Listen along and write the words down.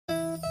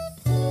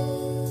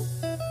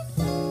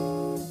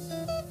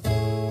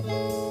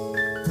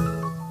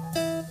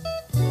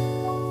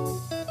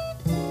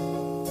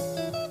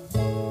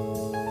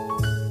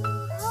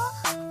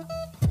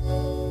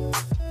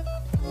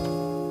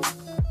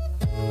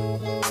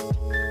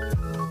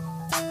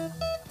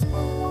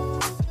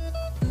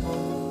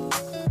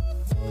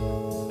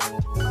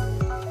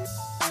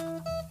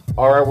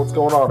Alright, what's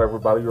going on,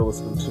 everybody? You're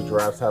listening to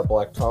Giraffes Have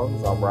Black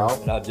Tongues. I'm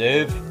Ralph. And I'm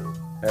Dave.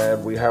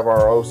 And we have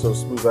our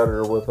oh-so-smooth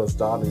editor with us,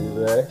 Donnie,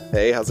 today.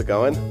 Hey, how's it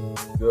going?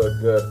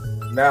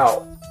 Good.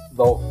 Now,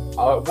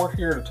 we're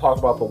here to talk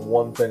about the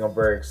one thing I'm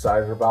very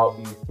excited about,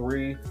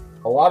 E3.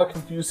 A lot of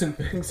confusing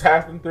things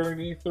happened during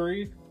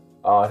E3.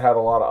 It had a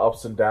lot of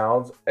ups and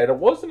downs, and it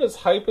wasn't as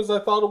hype as I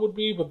thought it would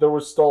be, but there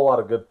was still a lot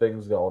of good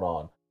things going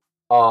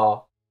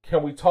on.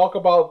 Can we talk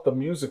about the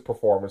music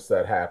performance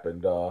that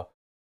happened?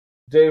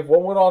 Dave,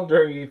 what went on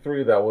during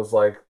E3 that was,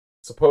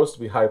 supposed to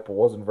be hype, but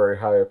wasn't very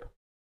hype?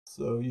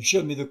 So you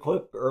showed me the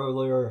clip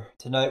earlier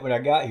tonight when I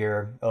got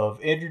here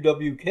of Andrew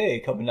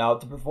WK coming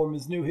out to perform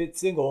his new hit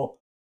single.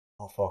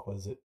 Oh, fuck,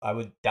 was it? I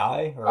Would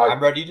Die? Or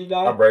I'm Ready to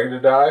Die? I'm Ready to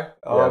Die?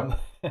 Yeah.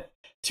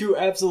 To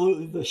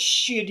absolutely the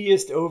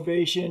shittiest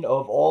ovation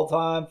of all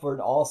time for an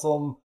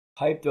awesome,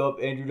 hyped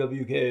up Andrew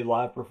WK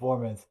live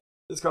performance.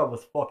 This crowd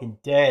was fucking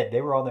dead.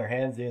 They were on their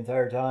hands the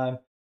entire time.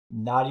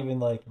 Not even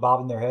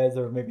bobbing their heads.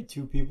 There were maybe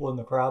two people in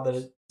the crowd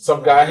that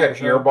some guy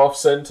had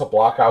earmuffs in to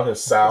block out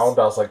his sound.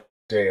 I was like,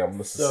 damn,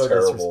 this is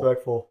terrible. So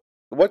disrespectful.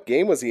 What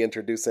game was he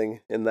introducing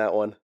in that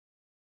one?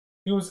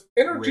 He was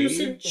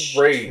introducing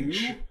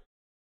Rage.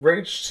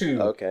 Rage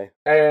 2. Okay.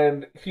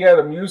 And he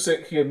had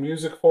music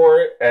for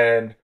it,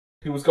 and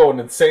he was going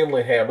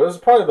insanely ham. It was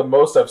probably the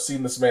most I've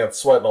seen this man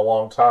sweat in a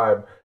long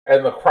time,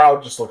 and the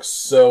crowd just looked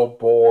so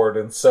bored,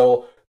 and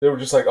so they were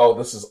just like, oh,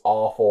 this is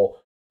awful.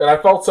 And I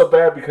felt so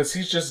bad because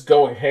he's just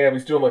going ham.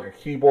 He's doing a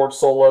keyboard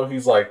solo.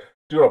 He's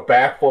doing a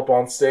backflip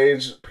on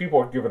stage. People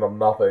are giving him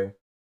nothing.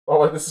 I'm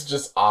like, this is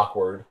just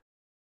awkward.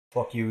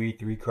 Fuck you,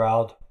 E3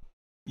 crowd.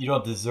 You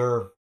don't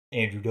deserve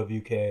Andrew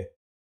WK.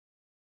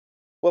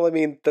 Well, I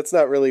mean, that's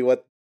not really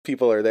what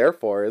people are there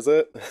for, is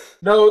it?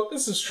 No,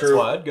 this is true. That's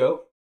why I'd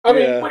go. I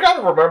mean, we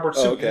gotta remember,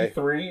 too,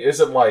 E3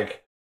 isn't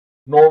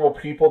normal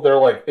people.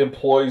 They're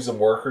employees and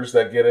workers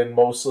that get in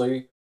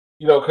mostly.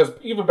 You know, because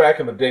even back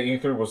in the day,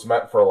 E3 was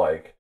meant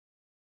for,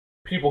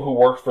 people who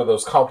worked for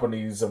those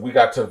companies, and we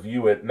got to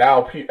view it.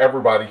 Now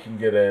everybody can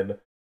get in,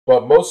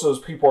 but most of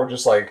those people are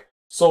just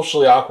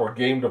socially awkward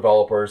game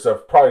developers that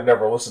have probably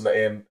never listened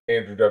to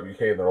Andrew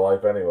WK in their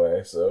life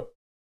anyway. So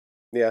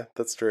yeah,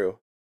 that's true.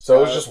 So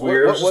it was just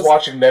weird. It was just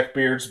watching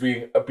neckbeards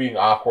being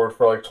awkward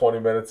for 20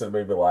 minutes, and it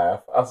made me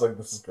laugh. I was like,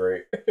 this is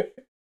great.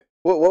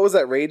 What was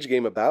that Rage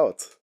game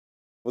about?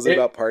 Was it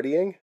about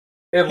partying?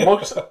 It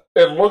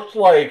looked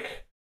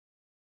like,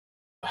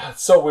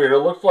 it's so weird. It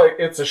looked like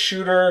it's a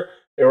shooter.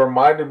 It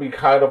reminded me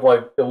kind of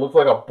it looked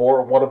like a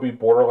wannabe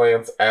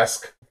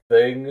Borderlands-esque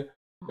thing. It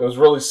was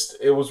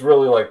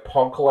really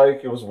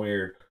punk-like. It was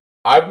weird.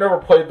 I've never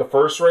played the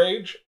first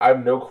Rage. I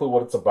have no clue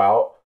what it's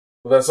about.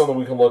 But that's something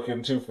we can look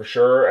into for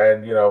sure.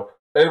 And,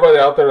 anybody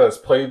out there that's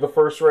played the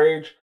first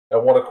Rage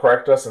and want to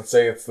correct us and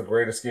say it's the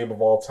greatest game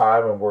of all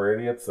time and we're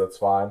idiots, that's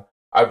fine.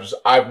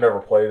 I've never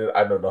played it.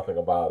 I know nothing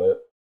about it.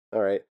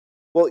 All right.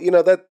 Well,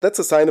 that's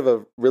a sign of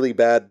a really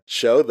bad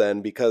show then,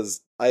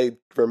 because I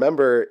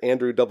remember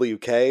Andrew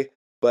WK,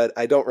 but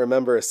I don't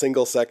remember a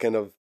single second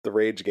of the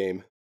Rage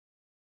game.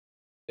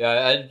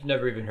 Yeah, I'd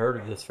never even heard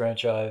of this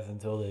franchise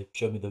until they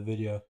showed me the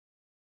video.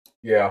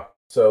 Yeah,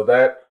 so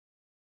that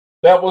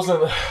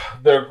wasn't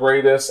their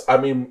greatest. I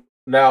mean,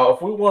 now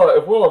if we want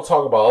to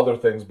talk about other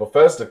things,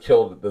 Bethesda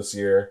killed it this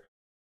year.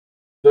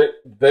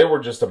 They were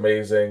just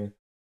amazing.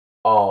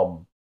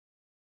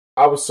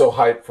 I was so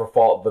hyped for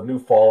the new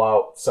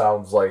Fallout.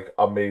 Sounds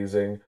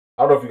amazing.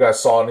 I don't know if you guys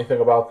saw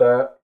anything about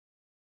that.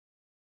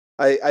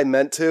 I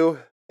meant to,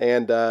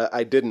 and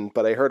I didn't,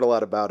 but I heard a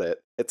lot about it.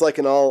 It's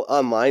an all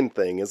online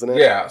thing, isn't it?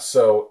 Yeah,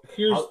 so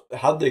here's...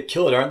 How'd they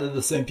kill it? Aren't they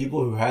the same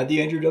people who had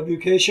the Andrew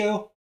WK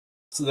show?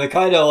 So they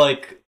kind of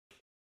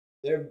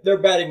They're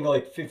batting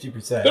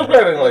 50%. They're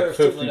batting 50%.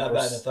 They're not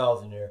batting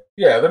 1,000 here.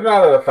 Yeah, they're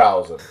not at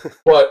 1,000.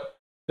 But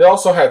they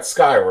also had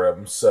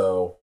Skyrim,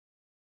 so...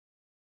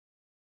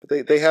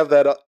 They have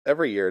that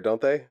every year, don't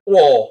they?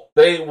 Well,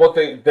 they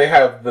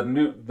have the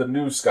new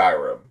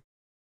Skyrim,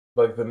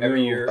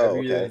 every year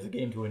there's a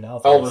game to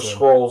announce. Elder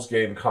Scrolls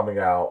game coming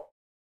out.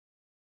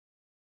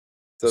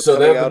 So it's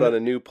coming out on a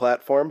new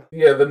platform.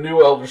 Yeah, the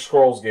new Elder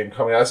Scrolls game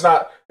coming out. It's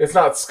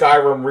not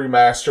Skyrim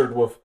remastered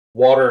with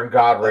water and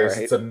God rays.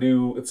 Right. It's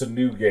a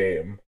new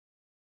game,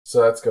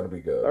 so that's going to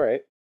be good. All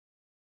right.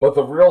 But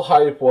the real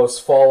hype was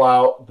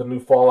Fallout, the new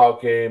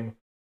Fallout game.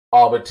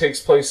 It takes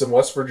place in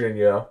West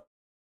Virginia.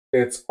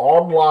 It's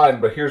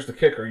online, but here's the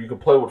kicker. You can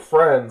play with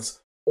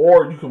friends,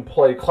 or you can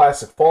play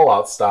classic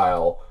Fallout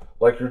style,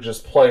 you're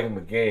just playing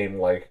the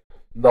game,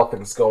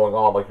 nothing's going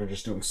on, you're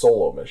just doing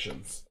solo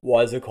missions.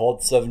 Why is it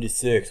called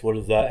 76? What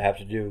does that have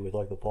to do with,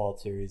 the Fallout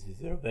series? Is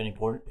it of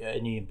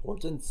any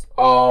importance?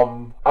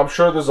 I'm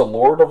sure there's a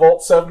lore to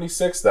Vault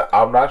 76 that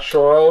I'm not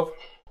sure of,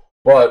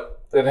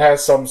 but it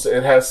has some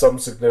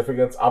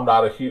significance. I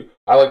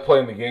like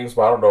playing the games,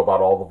 but I don't know about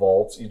all the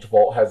vaults. Each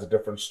vault has a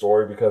different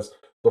story because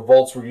the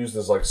vaults were used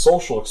as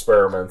social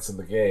experiments in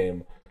the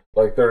game.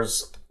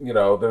 There's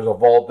a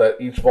vault that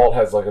each vault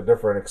has a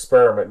different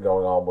experiment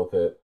going on with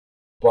it.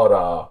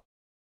 But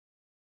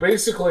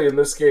basically in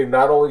this game,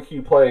 not only can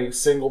you play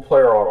single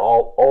player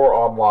or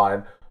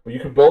online, But you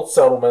can build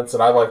settlements,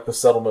 and I like the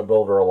settlement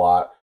builder a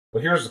lot.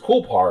 But here's the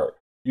cool part.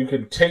 You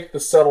can take the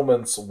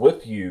settlements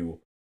with you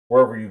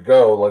wherever you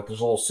go. Like,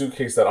 there's a little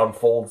suitcase that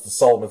unfolds the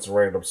settlements in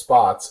random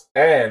spots,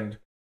 and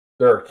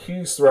there are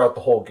keys throughout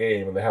the whole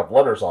game, and they have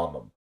letters on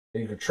them.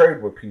 And you can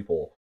trade with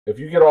people. If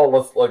you get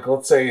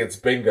let's say it's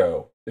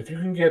bingo. If you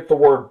can get the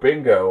word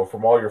bingo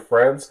from all your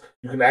friends,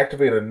 you can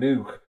activate a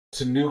nuke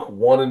to nuke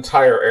one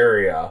entire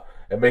area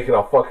and make it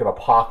a fucking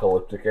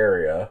apocalyptic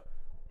area.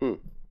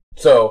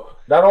 So,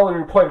 not only are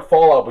you playing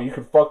Fallout, but you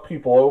can fuck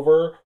people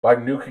over by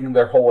nuking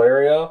their whole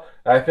area.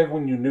 And I think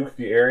when you nuke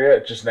the area,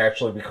 it just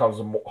naturally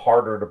becomes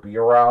harder to be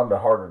around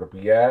and harder to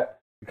be at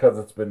because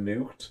it's been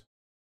nuked.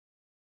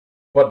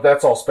 But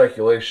that's all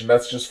speculation.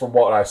 That's just from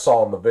what I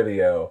saw in the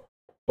video.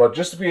 But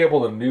just to be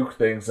able to nuke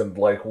things and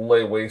like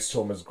lay waste to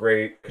them is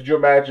great. Could you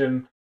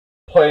imagine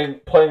playing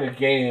a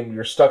game,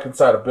 you're stuck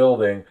inside a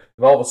building,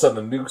 and all of a sudden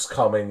a nuke's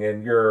coming,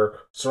 and you're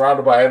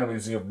surrounded by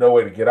enemies, and you have no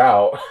way to get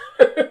out?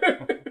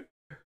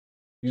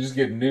 You just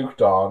get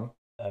nuked on.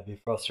 That'd be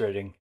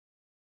frustrating.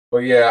 But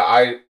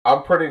yeah,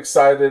 I'm pretty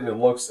excited. It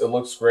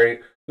looks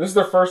great. This is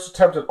their first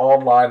attempt at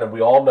online, and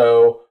we all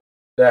know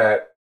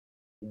that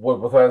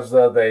with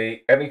Bethesda,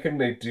 anything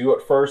they do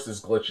at first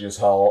is glitchy as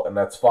hell, and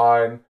that's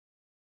fine.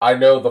 I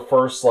know the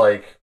first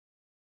 3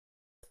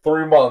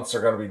 months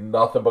are going to be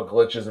nothing but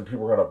glitches, and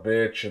people are going to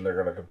bitch and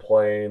they're going to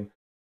complain.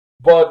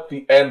 But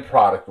the end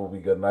product will be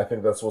good, and I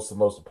think that's what's the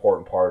most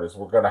important part is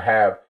we're going to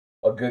have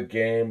a good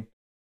game.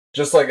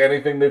 Just like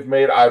anything they've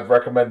made, I'd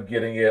recommend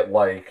getting it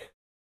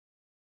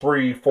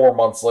 3-4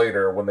 months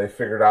later when they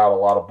figured out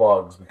a lot of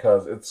bugs,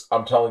 because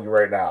I'm telling you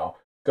right now,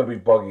 it's going to be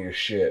buggy as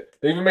shit.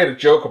 They even made a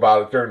joke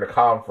about it during the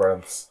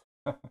conference.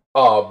 They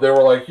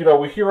were like,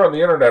 we hear on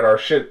the internet our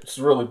shit's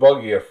really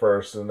buggy at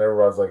first, and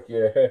everyone's like,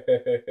 yeah,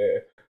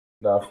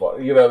 not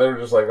fun. They were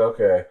just like,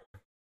 okay.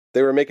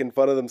 They were making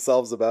fun of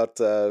themselves about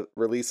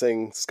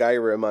releasing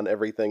Skyrim on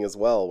everything as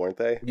well, weren't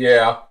they?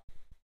 Yeah.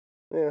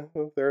 Yeah,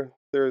 they're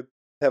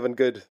having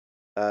good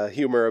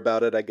humor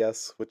about it, I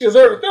guess.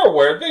 They're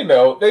aware. They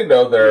know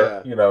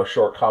their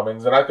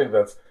shortcomings, and I think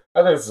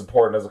it's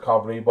important as a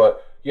company.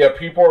 But yeah,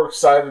 people are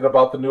excited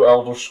about the new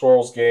Elder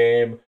Scrolls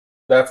game.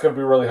 That's going to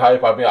be really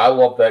hype. I mean, I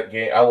love that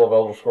game. I love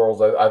Elder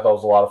Scrolls. I thought it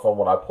was a lot of fun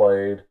when I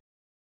played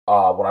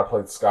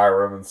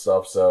Skyrim and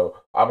stuff. So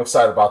I'm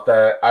excited about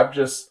that. I'm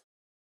just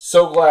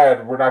so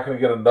glad we're not going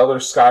to get another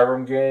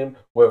Skyrim game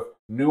with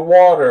new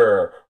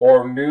water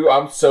or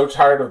I'm so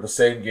tired of the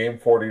same game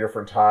 40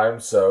 different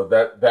times. So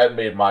that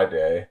made my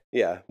day.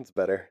 Yeah, it's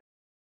better.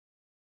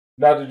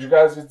 Now, did you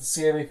guys get to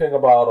see anything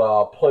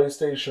about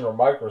PlayStation or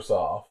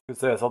Microsoft?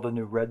 I saw the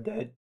new Red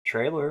Dead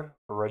trailer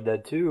for Red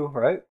Dead 2,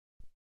 right?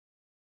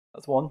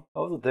 That's one.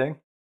 That was a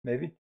thing,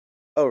 maybe.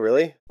 Oh,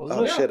 really?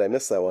 Wasn't it? Shit, I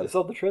missed that one. I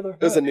saw the trailer.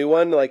 It was a new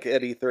one, at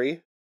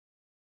E3?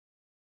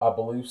 I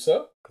believe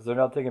so. Because they're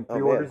not taking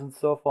pre-orders and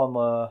stuff on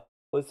the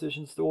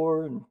PlayStation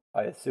Store, and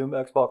I assume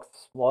Xbox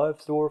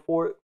Live Store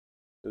for it.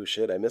 Oh,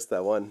 shit, I missed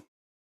that one.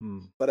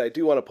 But I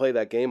do want to play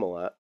that game a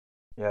lot.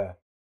 Yeah.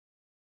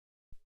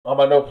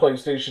 I know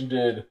PlayStation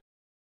did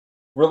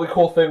really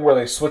cool thing where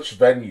they switched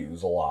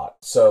venues a lot.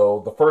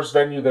 So the first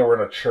venue, they were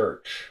in a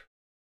church.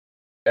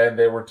 And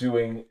they were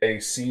doing a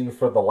scene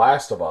for The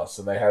Last of Us,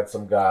 and they had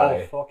some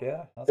guy. Oh, fuck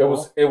yeah.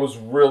 It was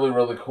really,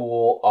 really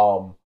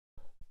cool.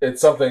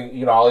 It's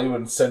something, I'll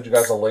even send you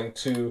guys a link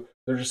to.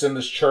 They're just in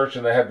this church,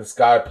 and they had this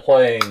guy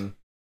playing,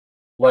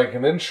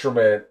 an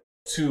instrument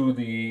to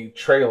the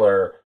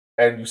trailer,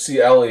 and you see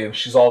Ellie, and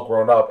she's all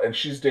grown up, and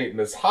she's dating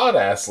this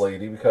hot-ass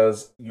lady,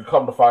 because you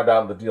come to find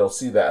out in the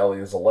DLC that Ellie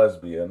is a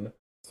lesbian.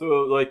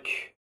 So,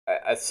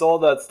 I saw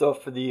that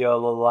stuff for the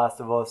Last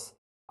of Us.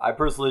 I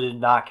personally did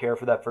not care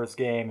for that first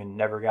game and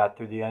never got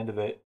through the end of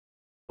it.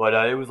 But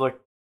it was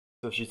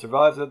so she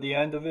survives at the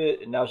end of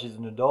it, and now she's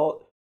an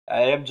adult.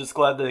 I am just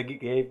glad that it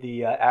gave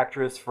the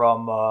actress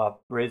from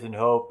Raising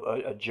Hope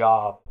a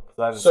job. Because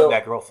I haven't seen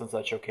that girl since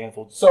that show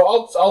canceled. So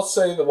I'll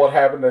say that what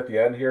happened at the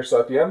end here. So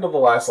at the end of the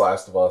Last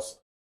of Us,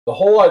 the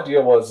whole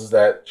idea was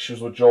that she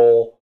was with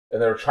Joel,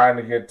 and they were trying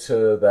to get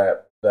to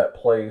that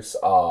place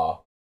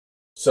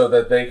so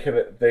that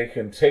they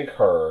can take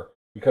her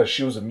because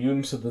she was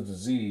immune to the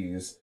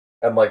disease.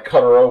 And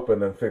cut her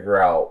open and figure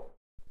out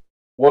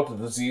what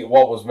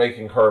was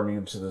making her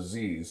immune to the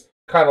disease.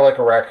 Kind of like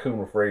a raccoon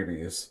with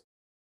rabies.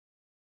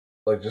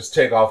 Just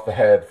take off the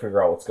head,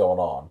 figure out what's going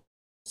on.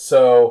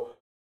 So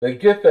they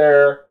get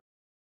there.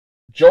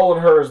 Joel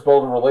and her has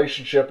built a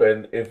relationship,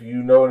 and if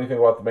you know anything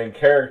about the main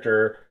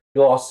character, he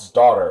lost his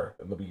daughter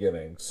in the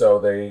beginning. So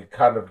they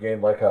kind of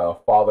gained a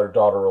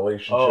father-daughter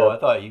relationship. Oh, I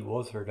thought he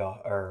was her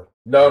daughter.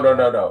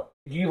 No.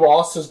 He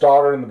lost his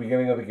daughter in the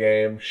beginning of the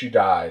game. She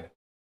died.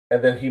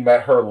 And then he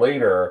met her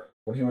later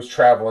when he was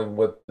traveling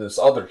with this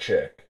other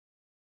chick.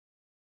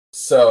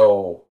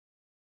 So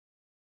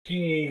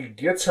he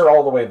gets her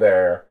all the way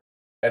there,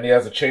 and he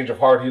has a change of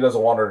heart. He doesn't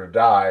want her to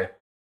die.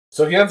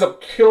 So he ends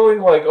up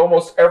killing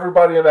almost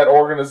everybody in that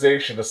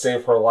organization to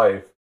save her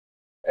life,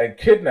 and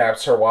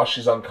kidnaps her while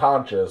she's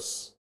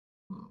unconscious.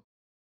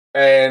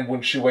 And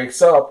when she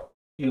wakes up,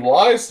 he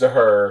lies to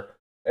her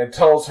and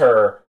tells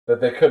her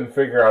that they couldn't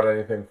figure out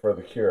anything for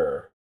the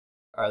cure.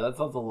 All right, that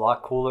sounds a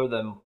lot cooler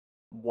than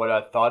what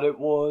I thought it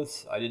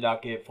was. I did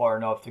not get far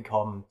enough to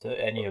come to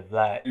any of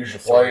that. You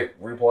should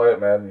replay it,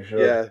 man. You should.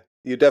 Yeah,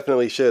 you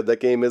definitely should. That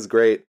game is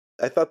great.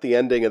 I thought the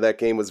ending of that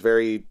game was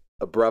very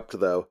abrupt,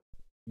 though.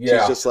 Yeah.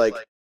 She's just like,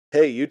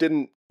 "Hey, you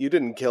didn't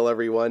kill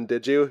everyone,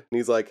 did you?" And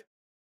he's like,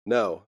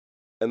 "No."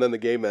 And then the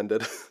game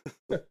ended.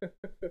 I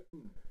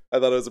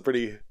thought it was a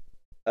pretty.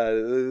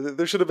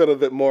 There should have been a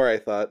bit more. I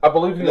thought. I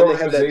believe the they had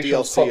that organization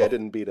was called DLC. I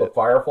didn't beat the it.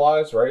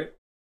 Fireflies, right?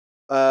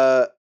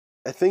 I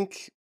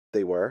think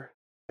they were.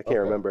 I can't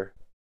remember.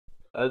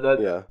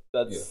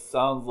 That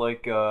sounds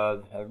like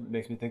it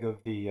makes me think of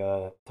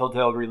the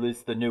Telltale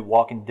released the new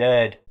Walking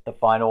Dead, the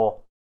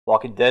final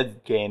Walking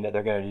Dead game that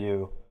they're gonna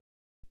do.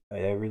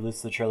 They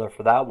released the trailer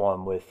for that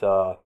one with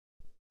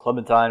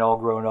Clementine all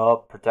grown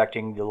up,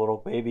 protecting the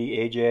little baby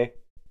AJ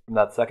from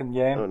that second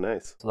game. Oh,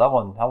 nice. So that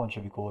one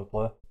should be cool to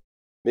play.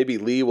 Maybe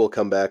Lee will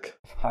come back.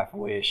 I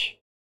wish.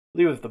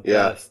 Lee was the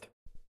best.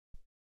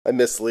 I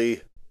miss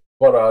Lee.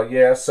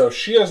 But so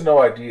she has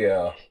no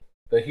idea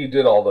that he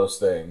did all those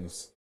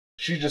things.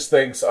 She just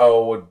thinks,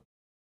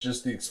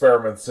 just the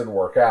experiments didn't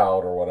work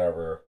out or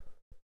whatever.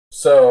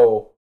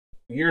 So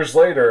years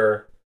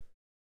later,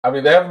 I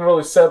mean, they haven't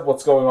really said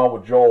what's going on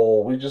with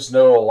Joel. We just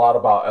know a lot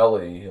about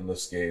Ellie in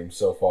this game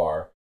so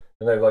far.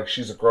 And they're like,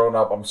 she's a grown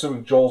up. I'm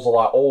assuming Joel's a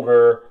lot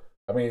older.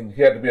 I mean,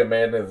 he had to be a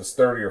man in his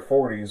 30 or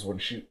 40s when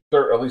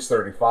at least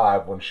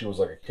 35 when she was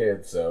like a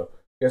kid. So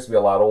he has to be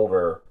a lot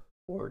older.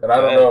 I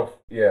don't know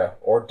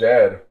or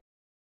dead.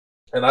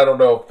 And I don't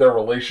know if their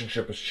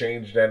relationship has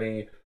changed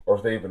any or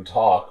if they even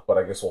talk, but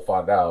I guess we'll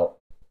find out.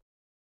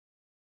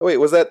 Wait,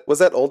 was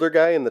that older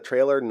guy in the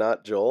trailer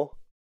not Joel?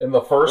 In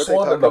the first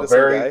one,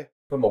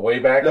 from the way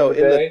back in the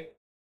day?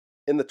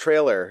 In the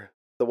trailer,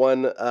 the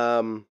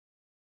one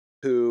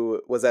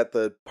who was at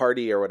the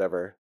party or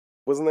whatever.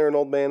 Wasn't there an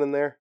old man in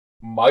there?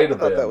 Might have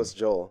been. I thought that was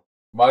Joel.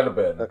 Might have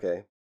been.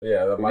 Okay.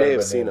 Yeah, that we might may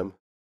have seen him.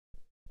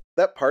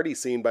 That party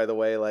scene, by the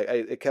way, like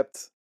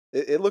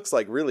it looks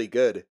like really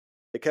good.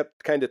 It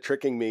kept kind of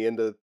tricking me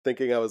into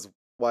thinking I was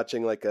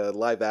watching like a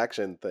live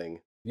action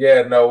thing.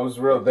 Yeah, no, it was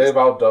real. They've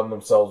outdone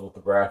themselves with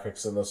the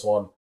graphics in this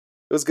one.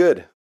 It was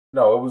good.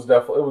 No, it was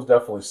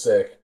definitely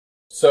sick.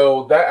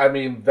 So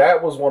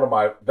that was one of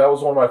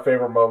my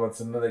favorite moments.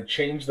 And then they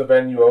changed the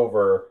venue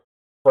over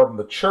from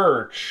the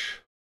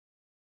church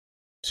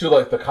to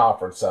like the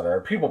conference center,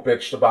 and people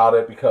bitched about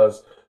it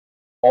because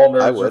all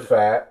nerds are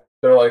fat.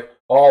 They're like,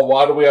 "Oh,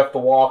 why do we have to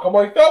walk?" I'm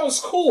like, "That was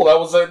cool. That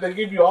was they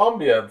give you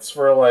ambience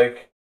for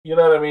like, you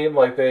know what I mean?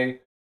 Like they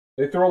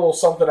threw a little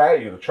something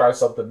at you to try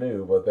something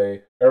new, but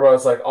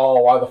everybody's like, "Oh,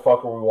 why the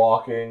fuck are we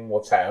walking?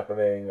 What's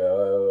happening?"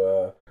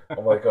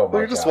 I'm like, "Oh my god!"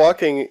 You're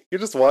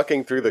just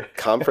walking through the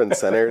conference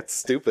center. It's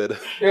stupid.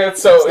 Yeah,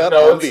 it's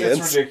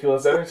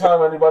ridiculous.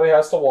 Anytime anybody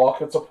has to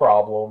walk, it's a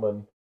problem,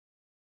 and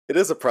it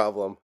is a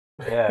problem.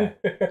 Yeah,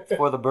 it's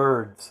for the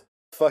birds.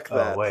 Fuck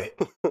that. Oh, wait.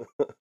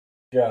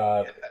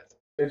 God,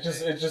 it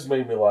just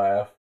made me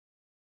laugh.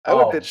 I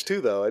would bitch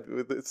too, though.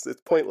 It's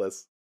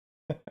pointless.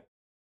 And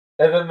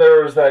then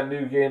there was that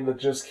new game that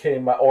just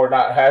came out, or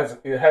not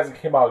it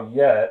hasn't come out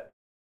yet,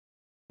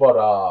 but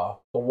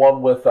the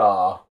one with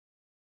God,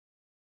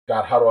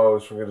 how do I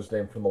always forget his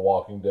name from The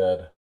Walking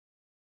Dead?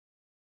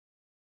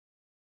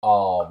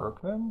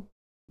 Kirkman?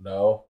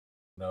 No.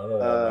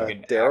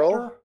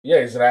 Daryl?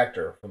 Yeah, he's an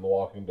actor from The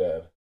Walking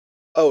Dead.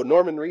 Oh,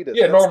 Norman Reedus.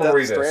 Yeah, Norman Death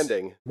Reedus.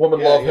 Stranding.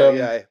 Women love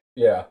him.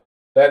 Yeah.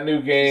 That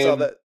new game. Saw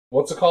that.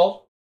 What's it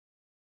called?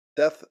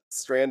 Death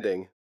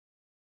Stranding.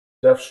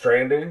 Death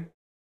Stranding?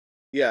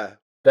 Yeah.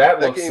 That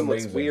game amazing.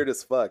 Looks weird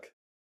as fuck.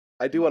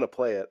 I do want to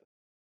play it.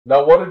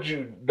 Now, did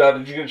you get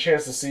a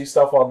chance to see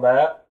stuff on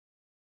that?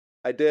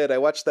 I did. I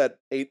watched that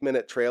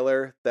 8-minute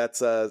trailer. That's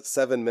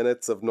 7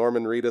 minutes of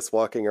Norman Reedus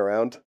walking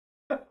around.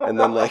 And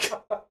then like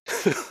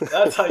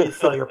that's how you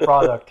sell your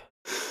product.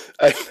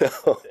 I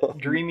know.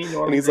 Dreamy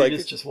Norman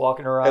Reedus just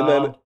walking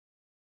around.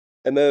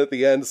 And then at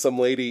the end, some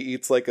lady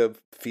eats like a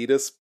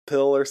fetus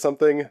pill or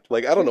something.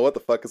 Like, I don't know what the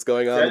fuck is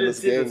going on in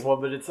this game. This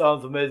one, but it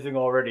sounds amazing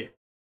already.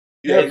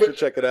 Yeah, you should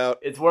check it out.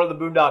 It's one of the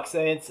Boondock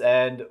Saints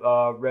and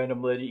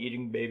random lady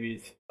eating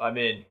babies. I'm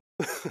in.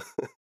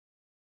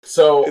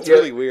 So it's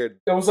really weird.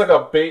 It was like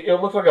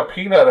it looked like a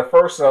peanut at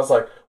first, and I was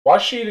like, "Why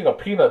is she eating a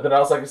peanut?" Then I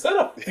was like, "Is that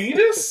a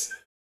fetus?"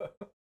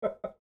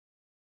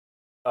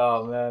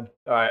 Oh man!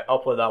 All right, I'll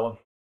play that one.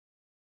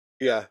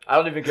 Yeah, I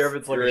don't even care if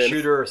it's like a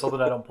shooter or something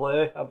I don't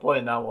play. I'm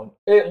playing that one.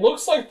 It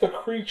looks like the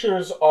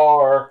creatures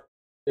are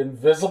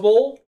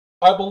invisible,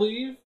 I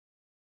believe,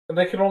 and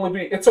they can only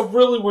be. It's a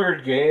really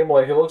weird game.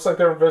 Like it looks like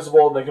they're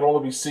invisible, and they can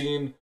only be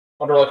seen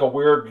under like a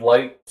weird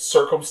light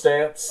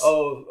circumstance.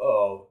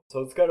 Oh,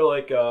 so it's kind of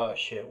like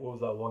shit. What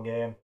was that one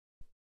game?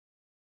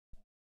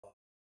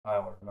 I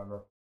don't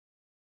remember.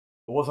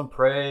 It wasn't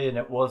Prey, and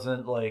it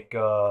wasn't like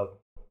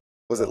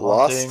was it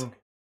Lost?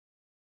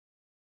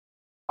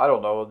 I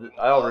don't know.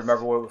 I don't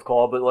remember what it was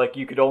called, but like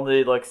you could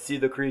only like see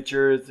the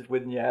creatures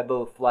when you had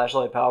the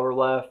flashlight power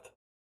left.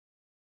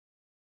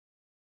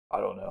 I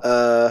don't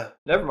know.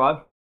 Never mind.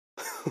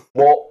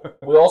 Well,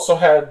 we also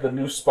had the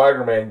new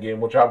Spider-Man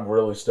game, which I'm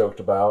really stoked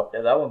about.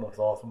 Yeah, that one looks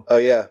awesome. Oh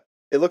yeah,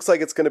 it looks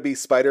like it's going to be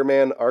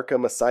Spider-Man: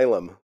 Arkham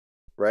Asylum,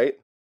 right?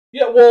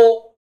 Yeah,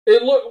 well,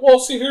 well.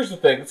 See, here's the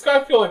thing. It's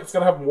gonna feel like it's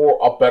gonna have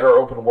a better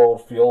open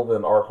world feel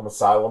than Arkham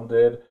Asylum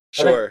did.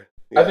 Sure.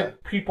 I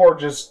think people are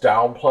just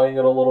downplaying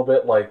it a little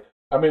bit. Like,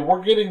 I mean,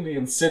 we're getting the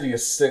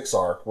Insidious 6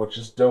 arc, which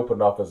is dope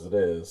enough as it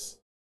is.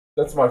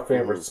 That's my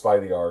favorite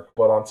Spidey arc.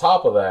 But on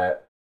top of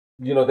that,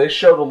 they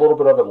showed a little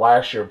bit of it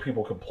last year, and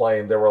people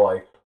complained. They were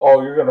like,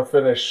 "Oh, you're gonna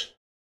finish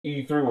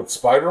E3 with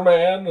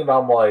Spider-Man," and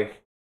I'm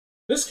like,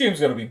 "This game's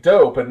gonna be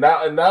dope." And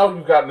now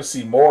you've gotten to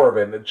see more of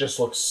it, and it just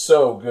looks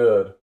so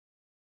good.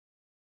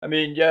 I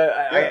mean,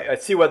 yeah, I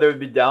see why they would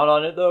be down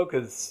on it though,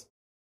 because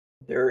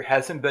there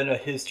hasn't been a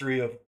history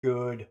of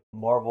good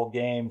Marvel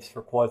games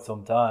for quite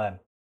some time.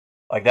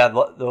 Like that,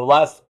 the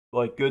last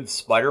good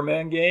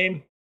Spider-Man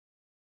game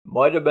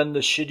might have been the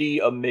shitty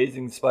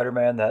Amazing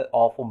Spider-Man, that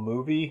awful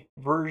movie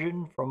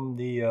version from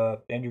the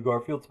Andrew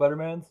Garfield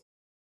Spider-Mans.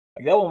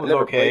 Like that one was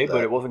okay,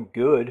 but it wasn't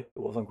good. It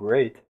wasn't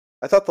great.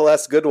 I thought the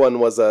last good one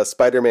was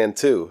Spider-Man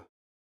 2,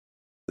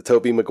 the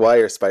Tobey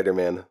Maguire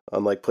Spider-Man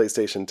on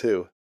PlayStation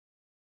 2.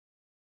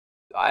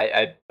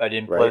 I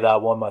didn't play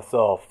that one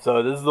myself,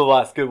 so this is the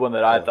last good one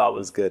that I thought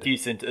was good,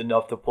 decent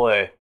enough to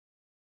play.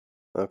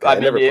 Okay, I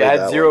mean, it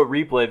had zero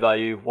replay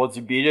value. Once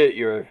you beat it,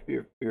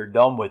 you're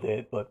done with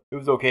it. But it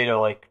was okay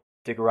to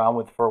stick around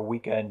with for a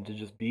weekend to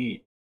just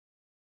beat.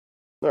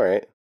 All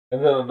right.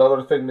 And then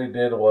another thing they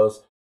did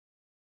was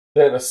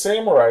they had a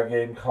samurai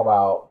game come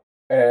out,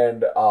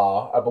 and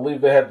I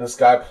believe they had this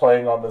guy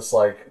playing on this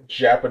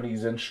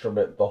Japanese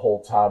instrument the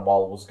whole time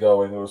while it was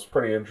going. It was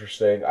pretty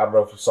interesting. I don't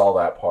know if you saw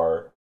that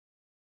part.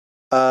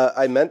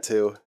 I meant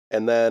to,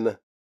 and then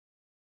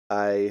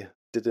I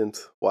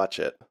didn't watch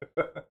it.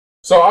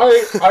 So I'm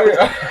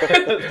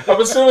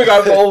assuming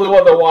I'm the only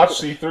one that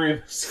watched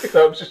E3.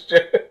 I'm just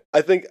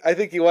I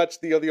think you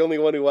watched the only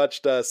one who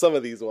watched some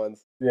of these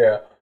ones. Yeah.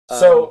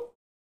 So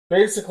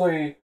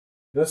basically,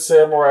 this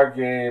samurai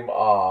game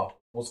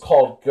was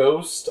called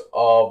Ghost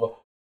of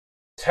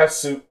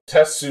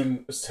Tsunima.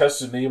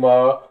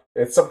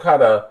 It's some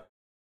kind of,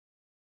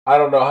 I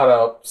don't know how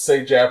to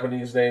say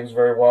Japanese names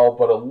very well,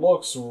 but it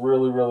looks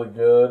really, really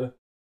good.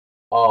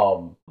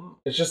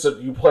 It's just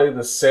that you play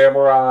the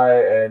samurai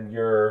and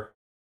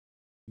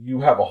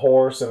you have a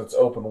horse and it's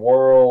open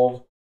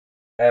world,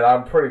 and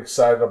I'm pretty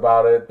excited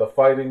about it. The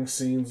fighting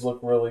scenes look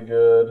really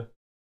good.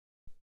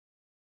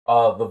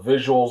 The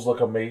visuals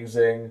look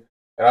amazing,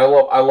 and I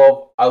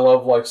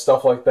love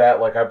stuff like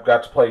that. I've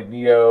got to play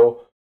Nioh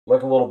a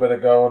little bit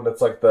ago, and it's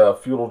the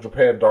feudal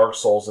Japan Dark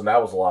Souls, and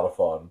that was a lot of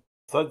fun.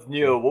 Besides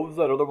Nioh, what was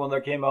that other one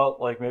that came out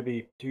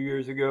maybe 2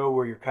 years ago,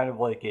 where you're kind of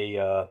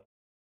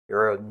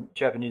you're a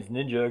Japanese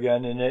ninja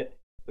again in it,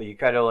 but you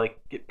kind of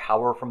get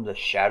power from the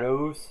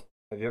shadows?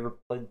 Have you ever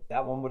played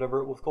that one, whatever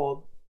it was called?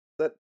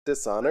 Is that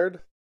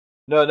Dishonored?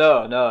 No.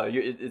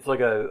 It's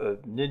like a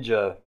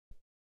ninja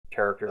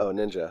character. Oh,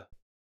 ninja.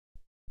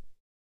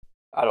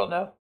 I don't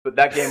know, but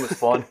that game was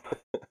fun.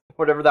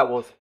 Whatever that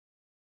was.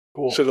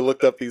 Cool. Should have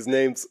looked up these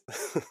names.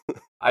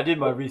 I did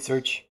my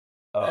research.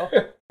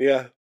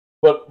 Yeah.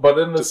 But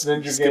in this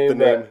ninja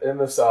game, in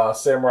this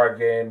samurai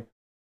game,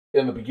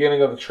 in the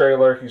beginning of the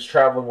trailer, he's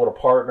traveling with a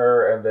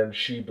partner, and then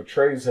she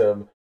betrays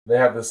him. They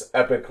have this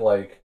epic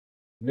ninja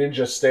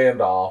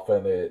standoff,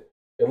 and it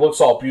looks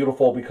all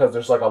beautiful because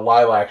there's a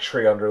lilac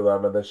tree under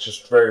them, and it's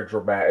just very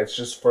dramatic. It's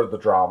just for the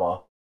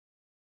drama.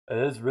 It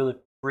is really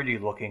pretty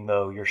looking,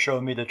 though. You're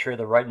showing me the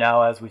trailer right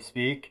now as we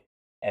speak,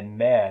 and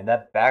man,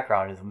 that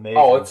background is amazing.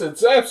 Oh,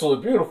 it's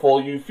absolutely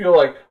beautiful. You feel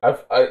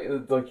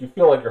you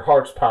feel like your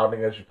heart's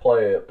pounding as you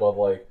play it, but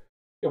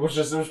it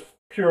was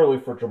purely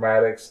for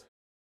dramatics.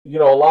 A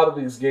lot of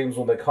these games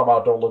when they come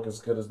out don't look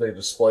as good as they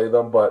display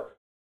them, but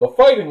the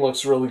fighting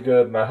looks really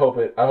good, and I hope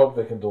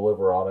they can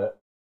deliver on it.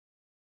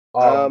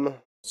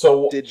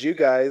 So did you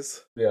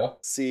guys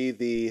see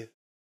the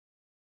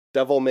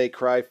Devil May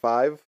Cry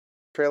 5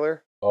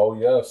 trailer? Oh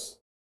yes.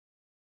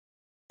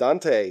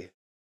 Dante,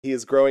 he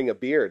is growing a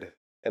beard,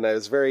 and I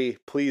was very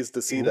pleased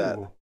to see that,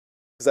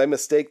 because I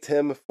mistaked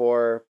him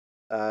for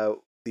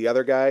the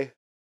other guy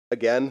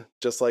again,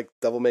 just like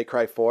Devil May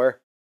Cry 4.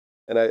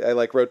 And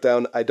I wrote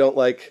down, I don't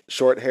like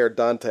short-haired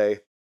Dante.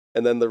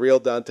 And then the real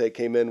Dante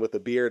came in with a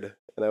beard,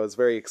 and I was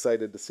very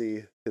excited to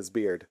see his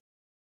beard.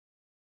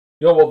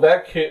 Well,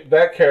 that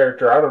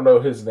character, I don't know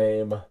his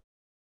name.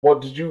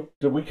 What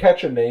did we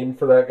catch a name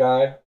for that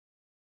guy?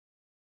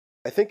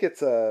 I think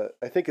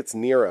it's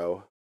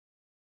Nero,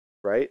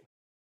 right?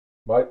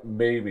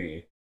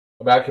 Maybe.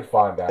 I mean, I could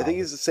find out. I think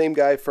he's the same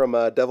guy from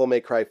Devil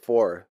May Cry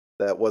 4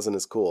 that wasn't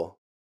as cool.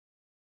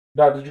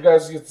 Now, did you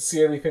guys get to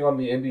see anything on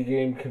the indie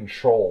game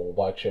Control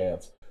by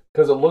chance?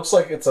 Because it looks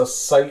like it's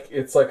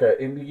it's like an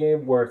indie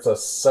game where it's a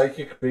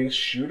psychic-based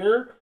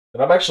shooter,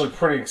 and I'm actually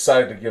pretty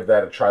excited to give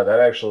that a try.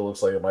 That actually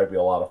looks like it might be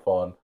a lot of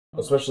fun,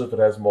 especially if it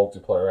has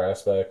multiplayer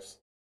aspects.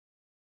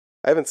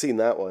 I haven't seen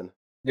that one.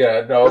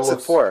 Yeah, no. What's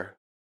it for?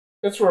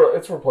 It's for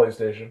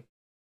PlayStation.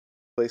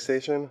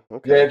 PlayStation?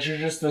 Okay. Yeah, you're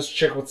just this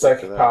chick with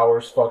psychic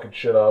powers fucking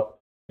shit up.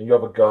 and you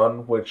have a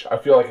gun, which I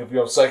feel like if you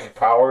have psychic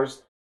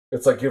powers,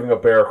 it's like giving a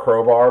bear a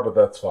crowbar, but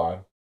that's fine.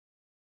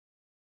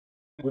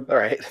 All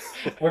right.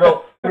 We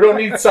don't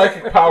need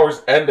psychic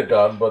powers and a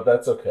gun, but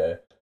that's okay.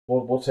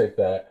 We'll take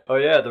that. Oh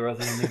yeah, the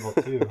Resident Evil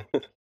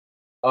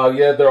 2.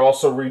 Yeah, they're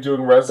also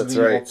redoing Resident That's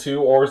Evil right.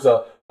 2,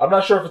 or I'm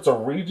not sure if it's a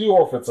redo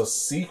or if it's a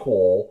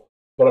sequel,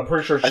 but I'm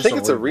pretty sure it's I just think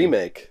it's a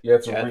remake. Yeah,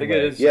 it's a Yeah, I remake. think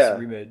it is just Yeah. a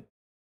remade.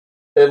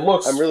 It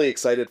looks. I'm really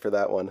excited for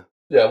that one.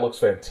 Yeah, it looks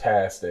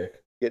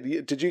fantastic. Yeah,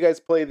 did you guys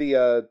play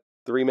the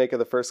remake of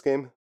the first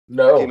game?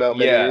 No, Came out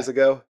many yeah. years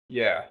ago.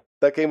 Yeah.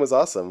 That game was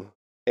awesome,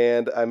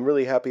 and I'm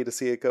really happy to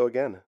see it go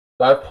again.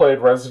 I've played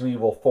Resident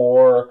Evil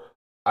 4.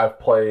 I've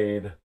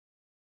played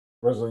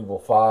Resident Evil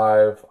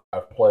 5.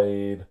 I've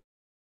played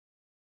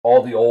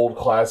all the old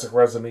classic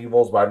Resident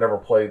Evils, but I never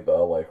played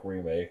the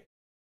remake.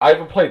 I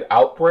even played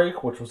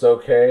Outbreak, which was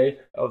okay.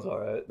 That was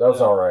alright. That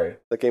was alright.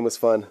 That game was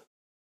fun.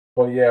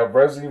 But yeah,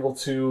 Resident Evil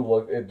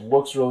 2, it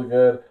looks really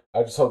good.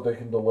 I just hope they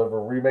can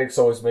deliver. Remakes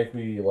always make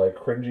me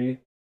cringy.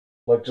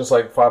 Just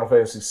like Final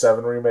Fantasy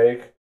VII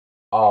Remake.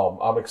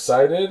 I'm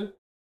excited,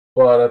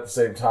 but at the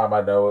same time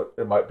I know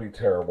it might be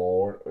terrible,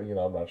 or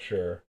I'm not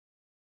sure.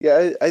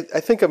 Yeah, I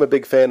think I'm a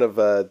big fan of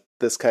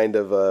this kind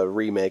of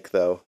remake,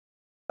 though.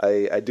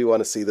 I do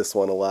want to see this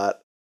one a lot.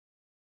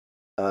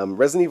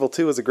 Resident Evil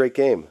 2 is a great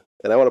game,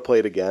 and I want to play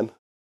it again.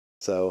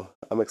 So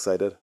I'm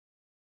excited.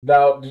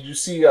 Now, did you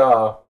see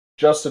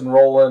Justin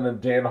Roiland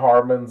and Dan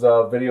Harmon's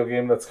video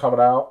game that's coming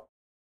out?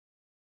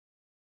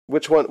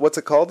 Which one? What's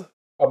it called?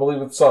 I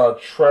believe it's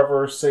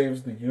Trevor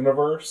Saves the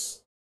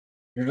Universe.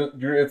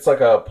 It's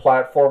like a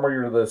platformer.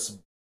 You're this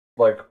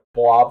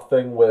blob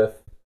thing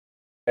with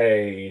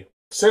a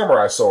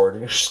samurai sword,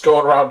 and you're just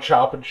going around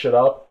chopping shit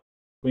up.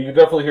 But you can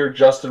definitely hear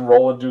Justin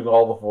Roiland doing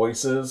all the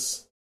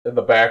voices in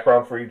the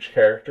background for each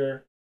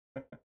character.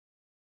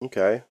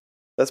 Okay.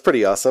 That's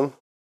pretty awesome.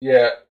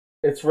 Yeah,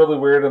 it's really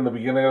weird. In the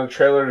beginning of the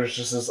trailer, there's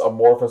just this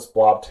amorphous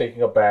blob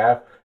taking a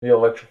bath. He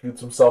electrocutes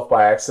himself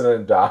by accident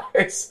and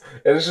dies.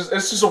 And it's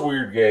just a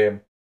weird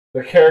game.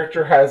 The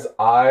character has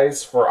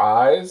eyes for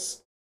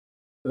eyes.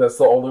 That's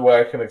the only way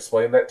I can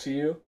explain that to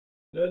you.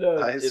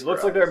 No, Eyes it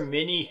looks for like they're eyes.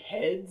 mini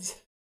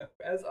heads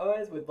as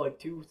eyes with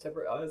two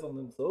separate eyes on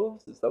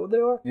themselves. Is that what they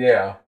are?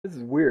 Yeah. This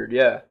is weird,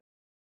 yeah.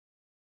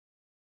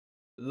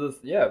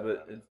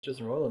 But it's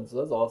Justin Roiland, so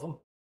that's awesome.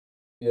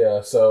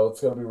 Yeah, so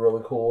it's gonna be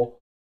really cool.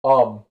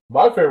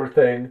 My favorite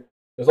thing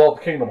is all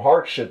the Kingdom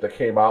Hearts shit that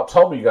came out.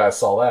 Tell me you guys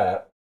saw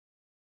that.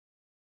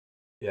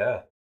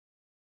 Yeah.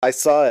 I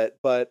saw it,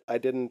 but I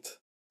didn't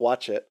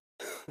watch it.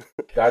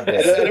 God damn I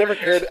it. never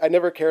cared. I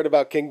never cared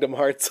about Kingdom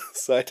Hearts,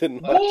 so I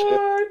didn't watch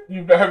it.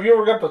 What? Have you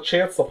ever got the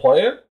chance to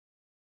play it?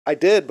 I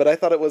did, but I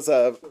thought it was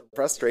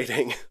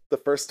frustrating. The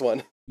first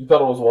one, You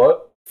thought it was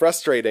what?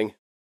 frustrating.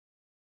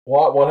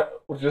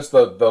 What? Just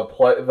the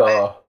play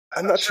the.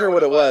 I'm not sure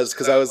what it was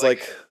because I was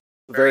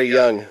very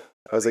young.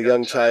 I was a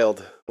young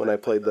child when I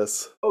played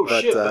this. Oh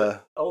but, shit,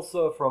 but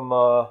Elsa from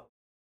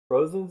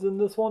Frozen's in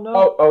this one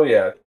now? Oh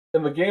yeah.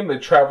 In the game, they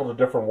travel to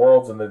different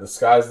worlds and they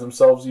disguise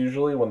themselves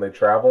usually when they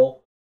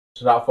travel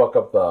to not fuck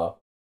up the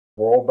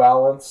world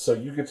balance. So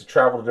you get to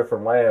travel to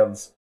different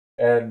lands,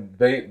 and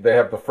they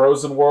have the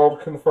Frozen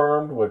world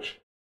confirmed, which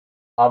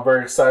I'm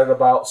very excited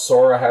about.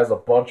 Sora has a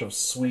bunch of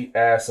sweet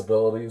ass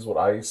abilities with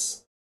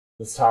ice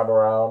this time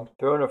around.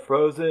 Throwing a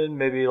Frozen,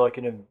 maybe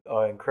an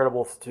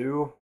Incredibles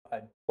 2,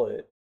 I'd play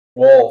it.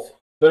 Well,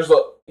 there's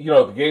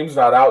the game's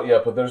not out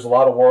yet, but there's a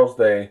lot of worlds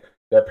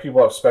that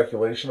people have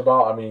speculation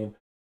about. I mean,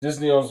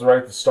 Disney owns the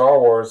right to Star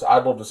Wars.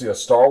 I'd love to see a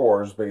Star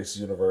Wars-based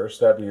universe.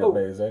 That'd be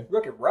amazing.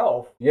 Wreck-It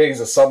Ralph? Yeah, he's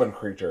a summon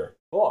creature.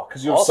 Fuck.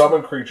 Because you have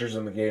summon creatures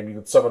in the game. You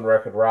can summon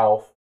Wreck-It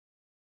Ralph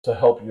to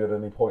help you at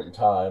any point in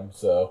time.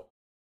 So,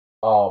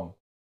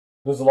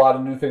 there's a lot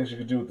of new things you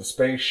can do with the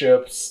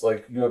spaceships.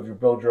 You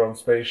build your own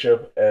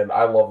spaceship, and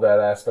I love that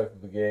aspect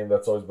of the game.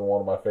 That's always been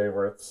one of my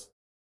favorites.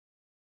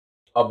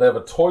 They have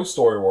a Toy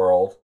Story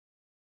world.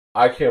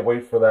 I can't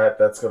wait for that.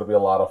 That's going to be a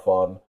lot of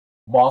fun.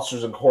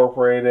 Monsters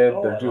Incorporated.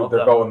 Oh, they're I love they're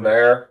that going movie.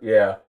 there.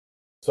 Yeah.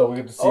 So we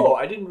get to see. Oh,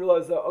 I didn't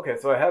realize that. Okay,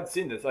 so I have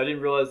seen this. I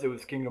didn't realize it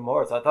was Kingdom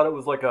Hearts. I thought it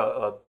was like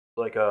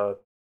a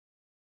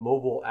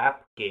mobile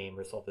app game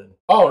or something.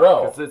 Oh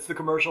no. It's the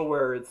commercial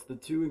where it's the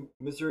two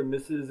Mr. and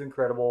Mrs.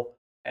 Incredible,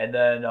 and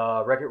then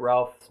Wreck-It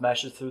Ralph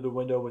smashes through the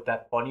window with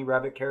that bunny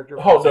rabbit character.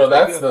 from Oh no,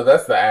 Zootopia.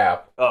 that's the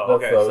app. Oh,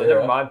 That's okay. So yeah.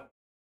 never mind.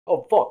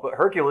 Oh fuck! But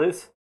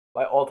Hercules,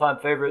 my all-time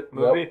favorite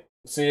movie.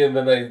 See, and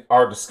then they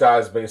are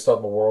disguised based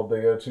on the world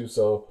they go to,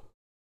 so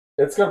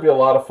it's going to be a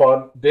lot of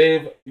fun.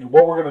 Dave,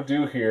 what we're going to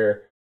do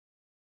here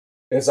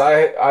is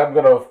I'm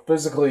going to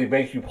physically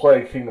make you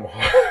play Kingdom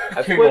Hearts.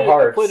 I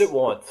played it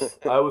once.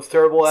 I was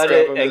terrible at Strap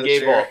it him to and the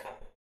gave chair. up.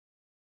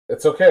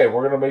 It's okay.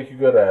 We're going to make you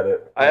good at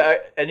it. I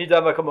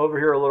anytime I come over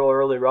here a little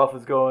early, Ralph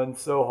is going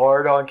so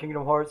hard on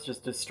Kingdom Hearts,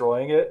 just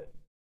destroying it.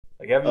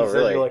 Haven't you said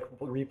really? you're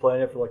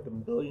replaying it for the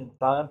millionth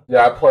time?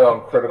 Yeah, I play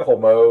on critical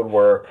mode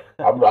where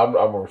I'm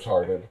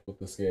retarded with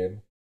this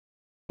game.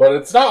 But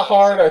it's not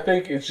hard. I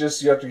think it's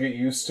just you have to get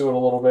used to it a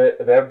little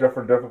bit. They have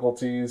different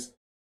difficulties.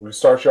 We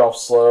start you off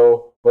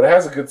slow, but it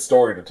has a good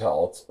story to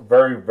tell. It's a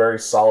very, very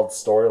solid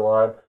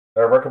storyline.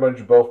 And I recommend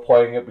you both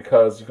playing it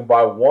because you can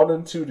buy 1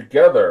 and 2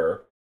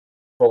 together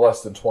for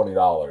less than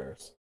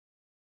 $20.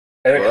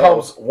 And it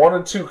comes 1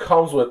 and 2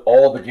 comes with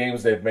all the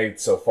games they've made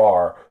so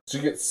far. So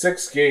you get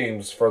 6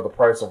 games for the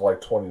price of like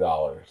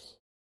 $20.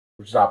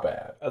 Which is not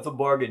bad. That's a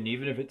bargain.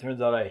 Even if it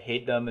turns out I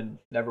hate them and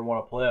never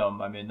want to play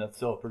them, I mean, that's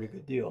still a pretty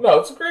good deal. No,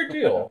 it's a great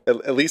deal.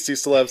 At least you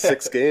still have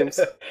 6 games.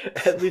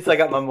 At least I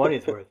got my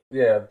money's worth.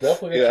 Yeah,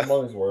 definitely get your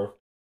money's worth.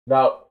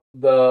 Now,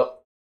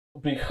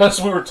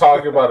 because we were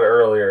talking about it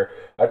earlier,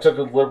 I took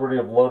the liberty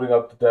of loading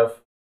up the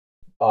Death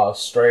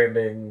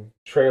Stranding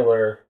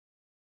trailer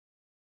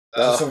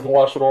just so we can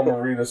watch Norman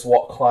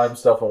Reedus climb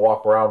stuff and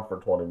walk around for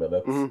 20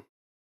 minutes. Mm-hmm.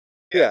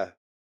 Yeah.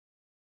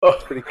 Oh,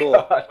 pretty cool.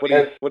 God.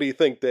 What do you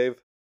think, Dave?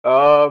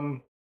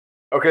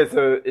 Okay,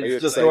 so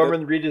it's just excited?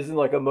 Norman Reedus in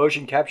like a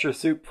motion capture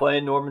suit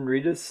playing Norman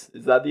Reedus?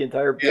 Is that the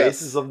entire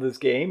basis of this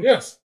game?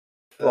 Yes.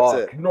 That's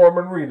it.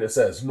 Norman Reedus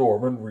as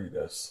Norman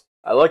Reedus.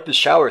 I like the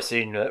shower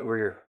scene that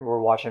we're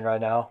watching right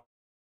now.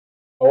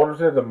 I wonder if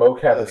they had the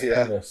mocap his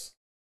penis.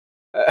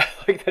 I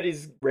like that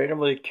he's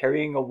randomly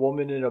carrying a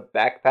woman in a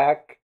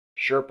backpack,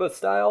 Sherpa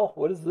style.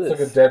 What is this?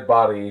 It's like a dead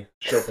body,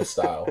 Sherpa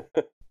style.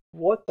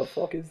 What the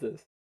fuck is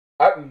this?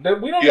 We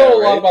don't know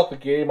a lot about the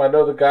game. I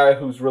know the guy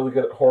who's really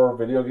good at horror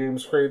video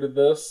games created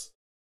this.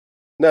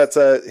 No, it's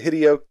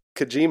Hideo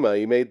Kojima.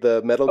 He made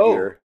the Metal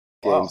Gear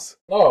games.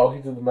 Oh,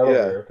 he did the Metal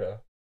Gear, okay.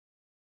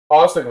 Oh,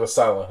 I was thinking of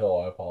Silent Hill,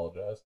 I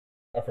apologize.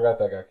 I forgot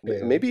that guy.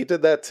 Maybe he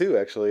did that too,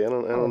 actually. I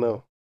don't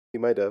know. He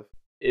might have.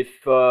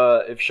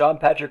 If Sean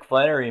Patrick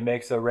Flannery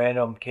makes a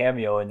random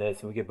cameo in this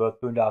and we get both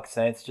Boondock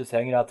Saints just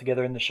hanging out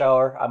together in the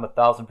shower, I'm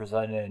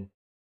 1,000% in.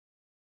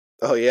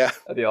 Oh, yeah.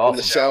 That'd be awesome. In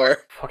the shower.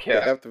 Fuck yeah.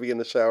 They have to be in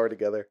the shower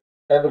together.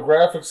 And the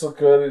graphics look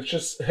good. It's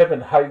just him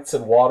in heights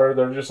and water.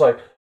 They're just like,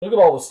 look at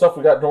all the stuff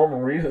we got Norman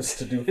Reedus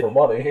to do for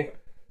money.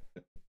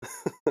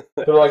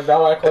 They're like,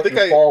 now act like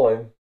you're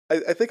falling.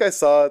 I think I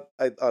saw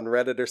on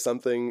Reddit or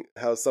something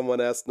how someone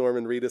asked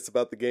Norman Reedus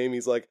about the game.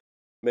 He's like,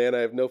 man, I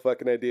have no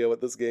fucking idea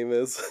what this game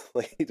is.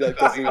 Like, he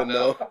doesn't even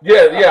know.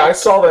 Yeah, I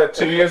saw that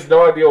too. He has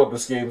no idea what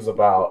this game's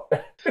about.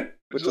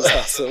 Which is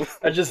awesome.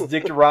 I just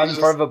dicked around in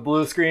front of a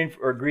blue screen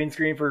or green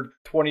screen for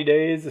 20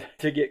 days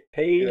to get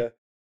paid. Yeah.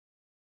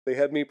 They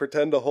had me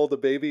pretend to hold a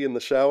baby in the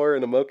shower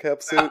in a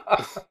mocap suit.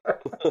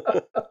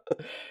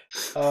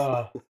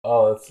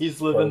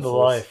 He's living the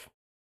life.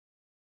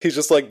 He's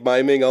just like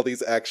miming all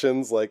these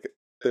actions. Like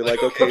they're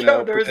like, okay,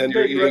 now pretend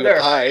you're eating a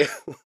pie.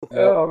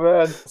 Oh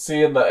man!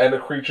 See, and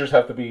the creatures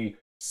have to be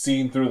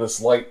seen through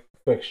this light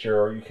fixture,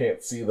 or you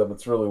can't see them.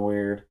 It's really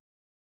weird.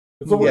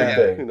 It's a weird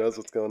thing. Who knows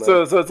what's going on?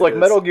 So it's like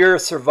Metal Gear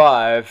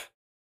Survive,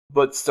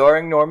 but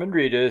starring Norman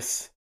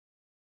Reedus,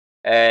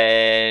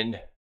 and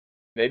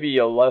maybe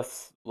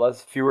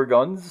fewer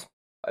guns.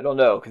 I don't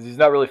know, because he's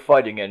not really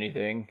fighting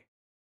anything.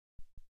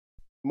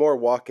 More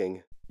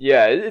walking.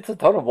 Yeah, it's a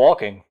ton of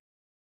walking.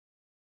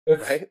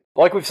 Right?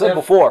 Like we've said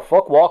before,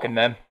 fuck walking,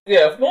 man.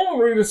 Yeah, if Norman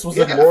Reedus was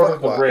in Lord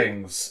of the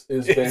Rings,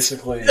 is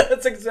basically...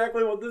 That's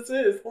exactly what this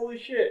is. Holy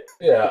shit.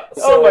 Yeah.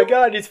 Oh my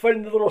god, he's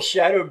fighting the little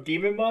shadow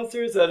demon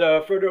monsters that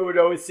Frodo would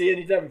always see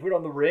anytime he put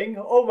on the ring.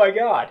 Oh my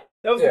god.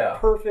 That was a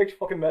perfect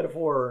fucking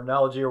metaphor or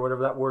analogy or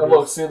whatever that word is.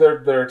 Look, see,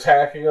 they're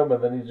attacking him,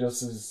 and then he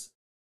just is...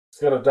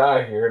 He's gonna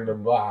die here, and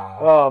then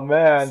oh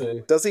man.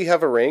 See. Does he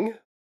have a ring?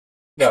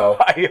 No.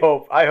 I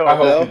hope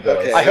he does.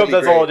 Okay, I hope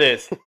that's all it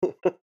is.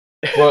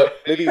 But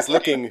maybe he's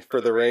looking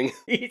for the ring.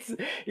 He's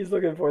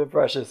looking for the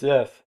precious,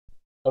 yes.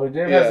 I mean,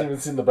 Dave hasn't even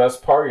seen the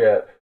best part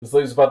yet. This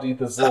lady's about to eat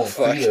this little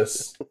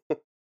fetus.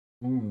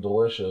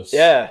 Delicious.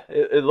 Yeah,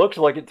 it looked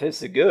like it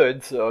tasted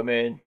good, so I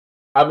mean,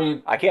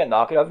 I can't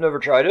knock it. I've never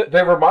tried it.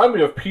 They remind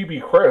me of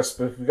PB Crisp.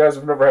 If you guys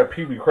have never had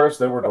PB Crisp,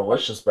 they were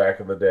delicious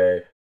back in the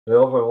day. They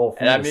look like little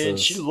fetuses. And I mean,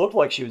 she looked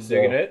like she was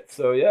digging it,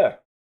 so yeah.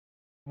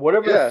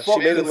 Whatever the fuck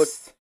she made it look...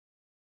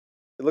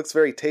 It looks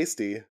very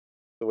tasty,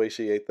 the way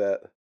she ate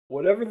that.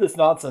 Whatever this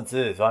nonsense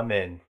is, I'm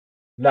in.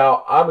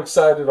 Now, I'm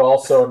excited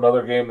also,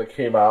 another game that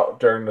came out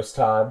during this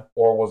time,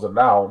 or was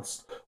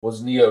announced,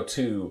 was Neo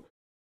 2.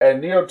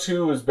 And Neo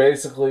 2 is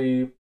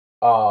basically,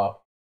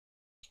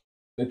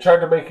 they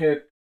tried to make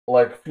it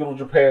like Feudal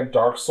Japan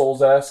Dark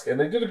Souls-esque, and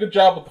they did a good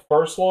job with the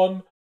first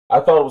one. I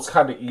thought it was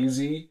kind of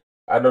easy.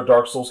 I know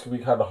Dark Souls can be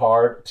kind of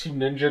hard. Team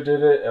Ninja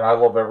did it, and I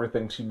love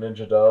everything Team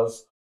Ninja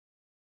does.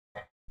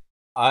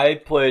 I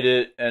played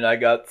it, and I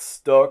got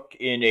stuck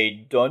in a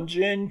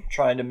dungeon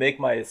trying to make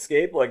my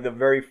escape, like the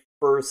very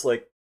first,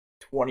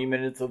 20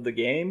 minutes of the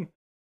game.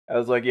 I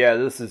was like, yeah,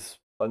 this is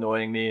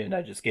annoying me, and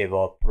I just gave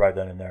up right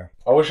then and there.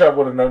 I wish I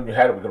would have known you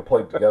had it. We could have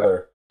played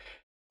together.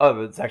 Oh,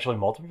 but it's actually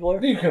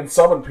multiplayer? You can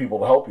summon people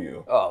to help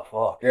you. Oh,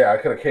 fuck. Yeah, I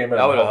could have came in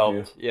and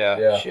helped you.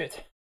 Yeah,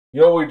 shit.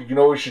 You know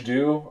what we should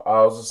do?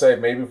 I was going to say,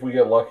 maybe if we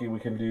get lucky, we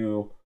can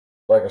do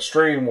a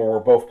stream where we're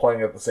both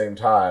playing at the same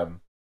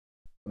time.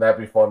 And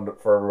that'd be fun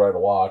for everybody to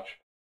watch.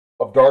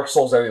 Of Dark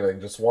Souls, anything,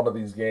 just one of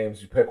these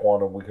games, you pick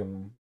one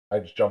and I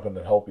just jump in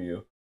and help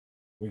you.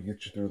 We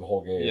get you through the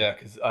whole game. Yeah,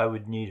 because I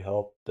would need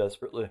help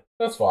desperately.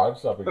 That's fine,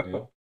 it's not a big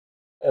deal.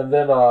 And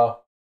then,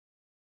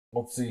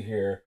 let's see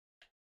here.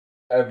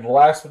 And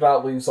last but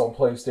not least on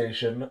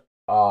PlayStation,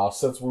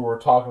 since we were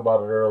talking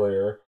about it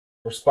earlier,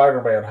 for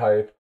Spider-Man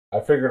hype, I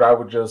figured I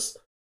would just,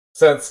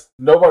 since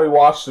nobody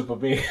watched it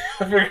but me,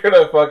 I figured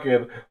I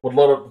fucking would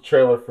load up the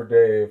trailer for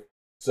Dave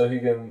so he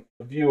can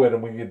view it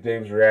and we get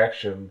Dave's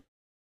reaction.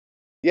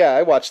 Yeah,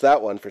 I watched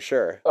that one for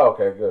sure.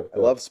 Okay, good. I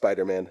love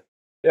Spider-Man.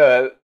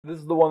 Yeah, this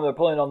is the one they're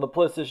playing on the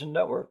PlayStation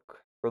Network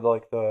for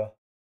like the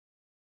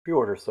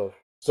pre-order stuff.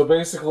 So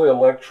basically,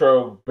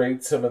 Electro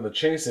baits him into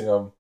chasing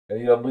him, and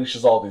he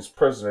unleashes all these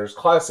prisoners.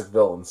 Classic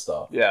villain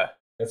stuff. Yeah.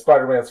 And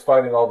Spider-Man's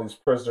fighting all these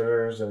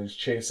prisoners, and he's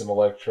chasing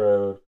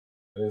Electrode,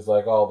 and he's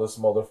like, "Oh, this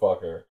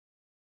motherfucker!"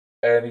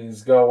 And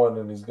he's going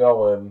and he's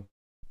going,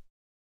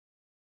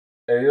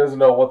 and he doesn't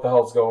know what the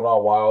hell's going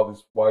on.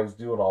 Why he's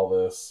doing all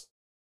this?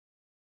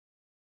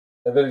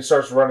 And then he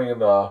starts running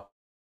into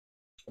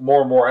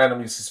more and more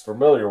enemies he's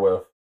familiar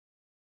with.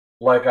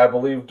 Like I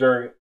believe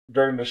during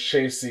the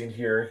chase scene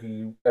here,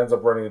 he ends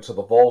up running into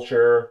the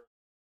Vulture,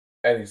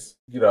 and he's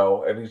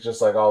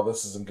just like, "Oh,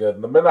 this isn't good."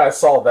 And the minute I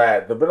saw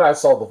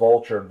the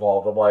Vulture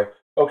involved, I'm like,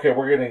 "Okay,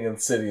 we're getting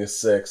Insidious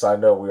 6. I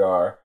know we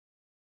are."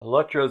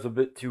 Electro's a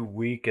bit too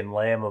weak and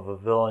lame of a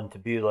villain to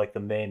be like the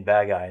main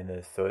bad guy in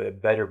this, so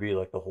it better be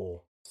like the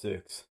whole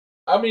 6.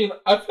 I mean,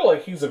 I feel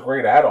like he's a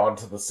great add-on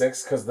to the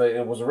 6 because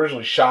it was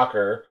originally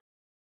Shocker,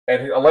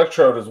 and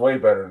Electrode is way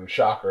better than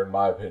Shocker in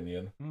my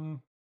opinion.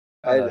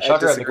 I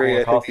disagree.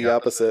 I think the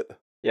opposite.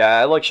 Yeah,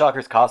 I like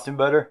Shocker's costume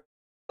better.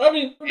 I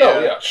mean,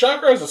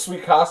 Shocker has a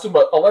sweet costume,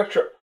 but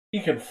Electro,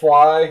 he can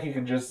fly. He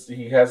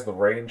has the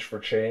range for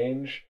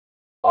change.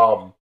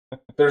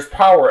 There's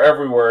power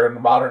everywhere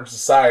in modern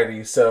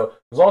society, so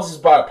as long as he's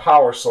by a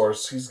power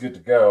source, he's good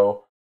to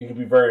go. He can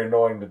be very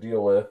annoying to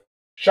deal with.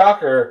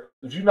 Shocker,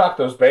 if you knock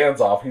those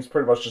bands off, he's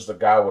pretty much just a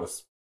guy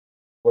with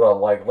a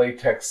like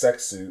latex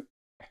sex suit.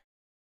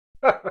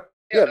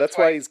 Yeah, that's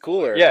why he's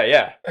cooler.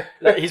 Yeah.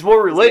 He's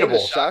more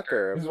relatable.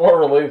 Shocker. He's more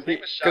relatable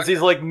because he's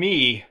like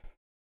me.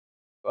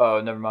 Oh,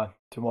 never mind.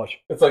 Too much.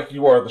 It's like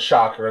you are the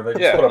Shocker, and they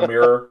just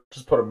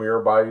put a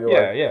mirror by you.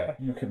 Yeah.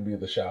 You can be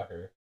the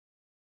Shocker.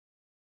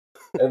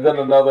 And then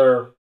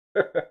another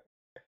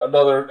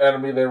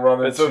enemy they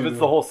run into. So if it's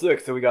the whole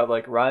 6, so we got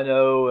like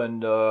Rhino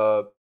and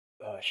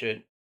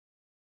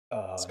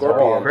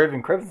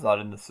Scorpion. Craven's not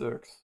in the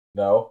 6.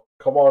 No,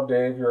 come on,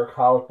 Dave. You're a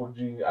comic book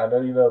genius. I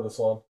know you know this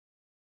one.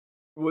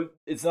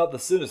 It's not the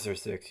Sinister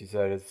 6. You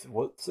said it's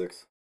what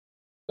 6?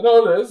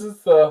 No, it is.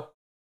 It's the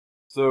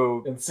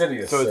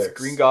Insidious. So 6. it's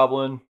Green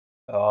Goblin.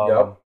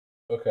 Yep.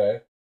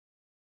 Okay.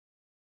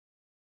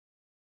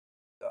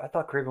 I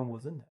thought Craven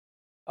was in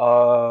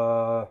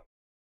there.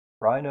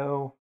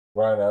 Rhino.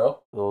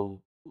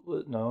 No,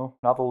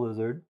 not the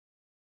Lizard.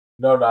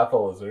 No, not the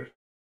Lizard.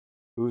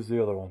 Who's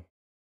the other one?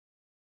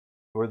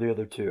 Who are the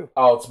other two?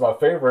 Oh, it's my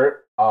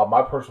favorite.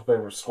 My personal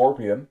favorite,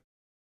 Scorpion.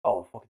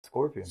 Oh, fucking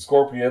Scorpion.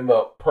 Scorpion,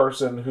 the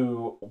person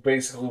who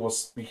basically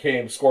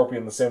became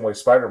Scorpion the same way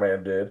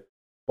Spider-Man did,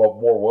 but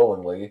more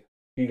willingly.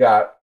 He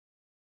got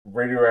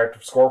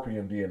radioactive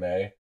Scorpion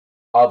DNA.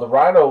 The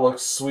Rhino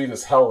looks sweet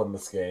as hell in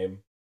this game.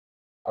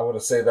 I'm going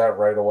to say that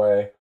right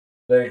away.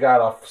 They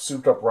got a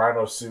souped-up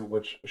Rhino suit,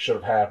 which should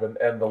have happened,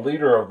 and the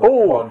leader of the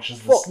bunch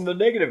is the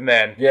Negative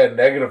Man. Yeah,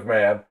 Negative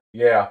Man.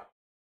 Yeah.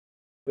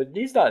 But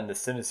he's not in the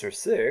Sinister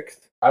 6.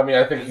 I mean,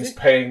 I think he's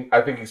paying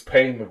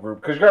the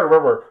group, because you got to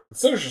remember the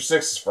Sinister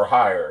 6 is for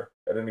hire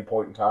at any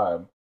point in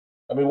time.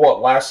 I mean,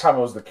 last time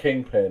it was the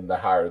Kingpin that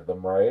hired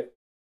them, right?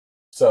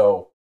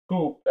 So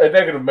a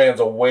Negative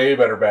Man's a way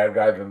better bad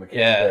guy than the Kingpin.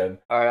 Yeah.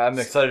 All right, I'm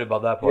excited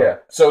about that part. Yeah,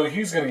 so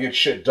he's gonna get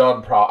shit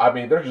done. I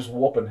mean, they're just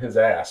whooping his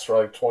ass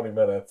for like 20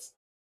 minutes.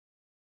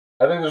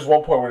 I think there's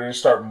one point where they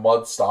just start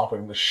mud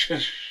stomping the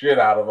shit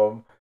out of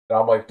him, and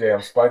I'm like, damn,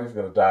 Spidey's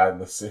gonna die in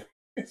this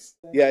series.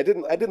 Yeah, I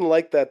didn't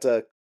like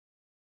that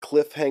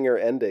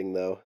cliffhanger ending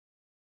though,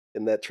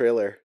 in that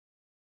trailer.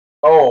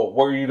 Oh,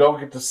 where you don't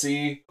get to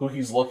see who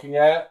he's looking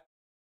at.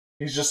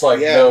 He's just like,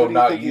 yeah, no, who do you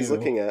not think you. He's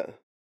looking at.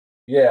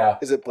 Yeah.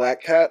 Is it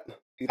Black Cat?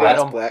 You think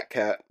it's Black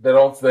Cat? They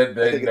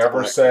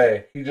never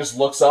say. He just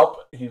looks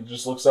up. He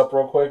just looks up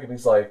real quick, and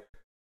he's like,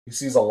 he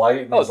sees a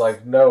light, and he's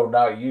like, no,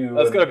 not you.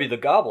 That's gonna be the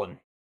Goblin.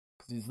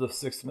 He's the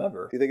 6th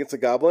member. Do you think it's a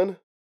goblin?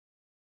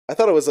 I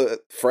thought it was a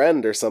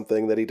friend or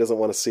something that he doesn't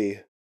want to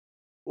see.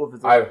 Well,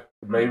 I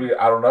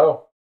don't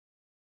know.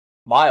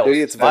 Miles.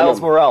 Maybe it's Miles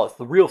Venom. Morales,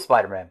 the real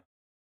Spider-Man.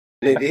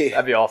 Maybe.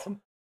 That'd be awesome.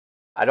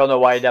 I don't know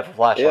why he'd have a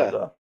flashlight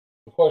though.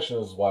 The question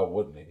is, why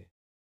wouldn't he?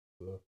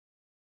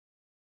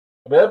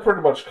 I mean, that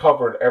pretty much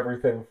covered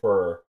everything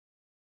for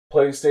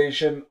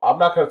PlayStation. I'm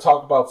not going to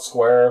talk about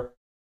Square.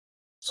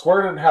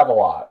 Square didn't have a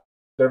lot.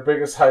 Their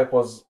biggest hype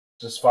was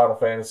just Final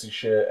Fantasy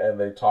shit, and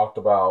they talked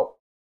about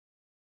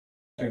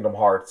Kingdom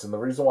Hearts. And the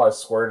reason why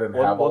Square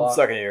didn't have a lot... One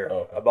second here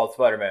about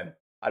Spider-Man.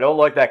 I don't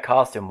like that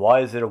costume.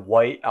 Why is it a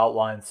white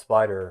outlined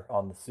spider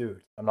on the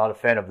suit? I'm not a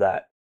fan of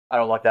that. I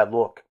don't like that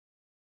look.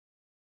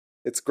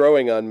 It's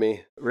growing on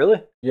me.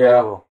 Really?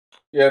 Yeah. Oh.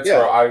 Yeah,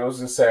 I was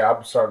going to say,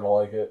 I'm starting to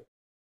like it.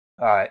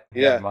 All right.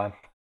 Yeah. Never mind.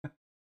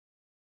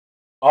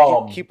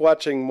 Keep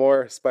watching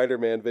more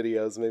Spider-Man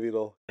videos. Maybe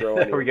it'll grow on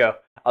you. There we go.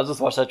 I'll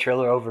just watch that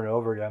trailer over and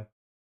over again.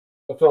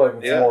 I feel like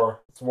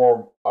it's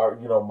more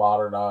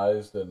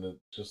modernized, and it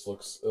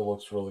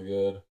looks really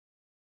good.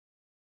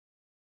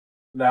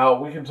 Now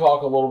we can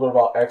talk a little bit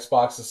about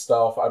Xbox's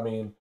stuff. I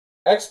mean,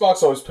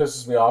 Xbox always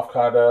pisses me off,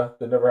 kinda.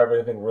 They never have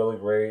anything really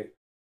great.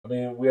 I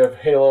mean, we have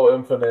Halo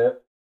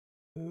Infinite.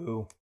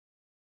 Ooh.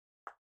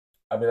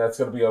 I mean, that's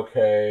gonna be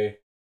okay.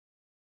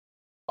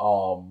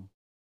 I'm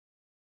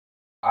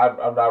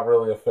not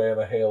really a fan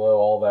of Halo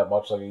all that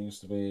much like it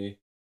used to be.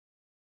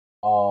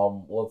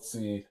 Let's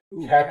see.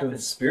 Ooh, Captain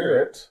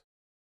Spirit.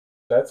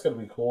 That's gonna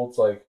be cool.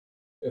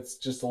 It's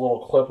just a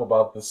little clip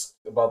about this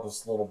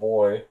little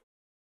boy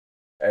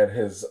and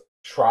his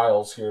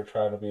trials here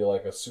trying to be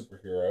like a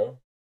superhero.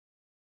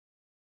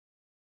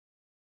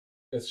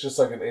 It's just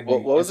like an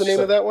indie. What was the name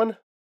of that one?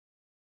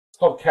 It's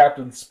called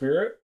Captain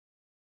Spirit.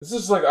 This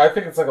is I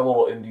think it's like a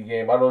little indie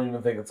game. I don't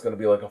even think it's gonna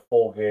be like a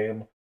full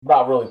game. I'm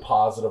not really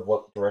positive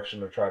what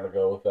direction they're trying to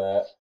go with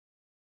that.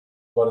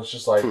 But it's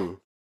just like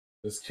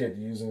this kid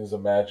using his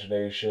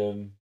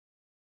imagination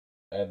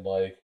and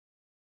I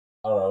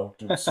don't know,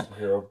 doing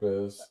superhero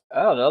biz.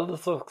 I don't know.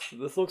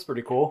 This looks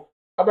pretty cool.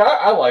 I mean,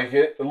 I like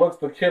it.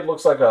 The kid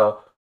looks like a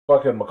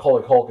fucking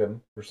Macaulay Culkin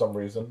for some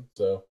reason.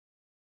 So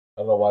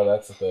I don't know why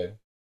that's a thing.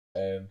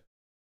 And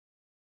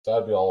so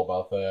I'd be all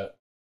about that.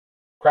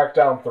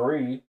 Crackdown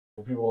 3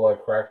 for people who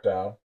like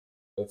Crackdown.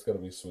 That's gonna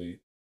be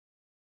sweet.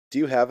 Do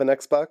you have an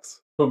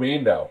Xbox? Who me?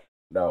 No.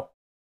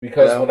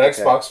 Because when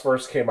Xbox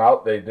first came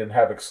out, they didn't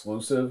have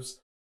exclusives,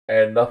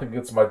 and nothing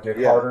gets my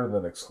dick harder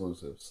than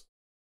exclusives.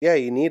 Yeah,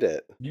 you need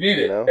it. You need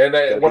it.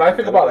 And when I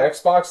think about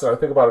Xbox and I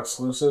think about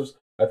exclusives,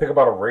 I think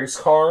about a race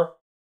car,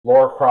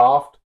 Lara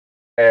Croft,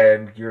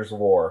 and Gears of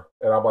War.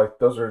 And I'm like,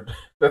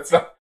 that's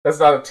not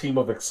a team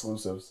of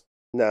exclusives.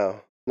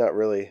 No, not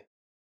really.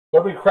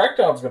 But I mean,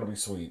 Crackdown's going to be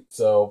sweet,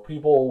 so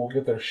people will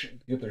get their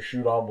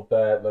shoot on with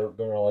that. They're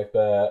going to like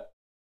that.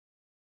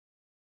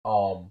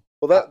 Well,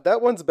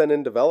 that one's been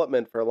in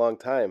development for a long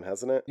time,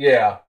 hasn't it?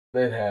 Yeah,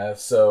 it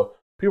has. So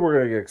people are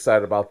going to get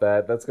excited about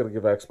that. That's going to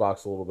give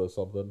Xbox a little bit of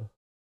something.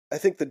 I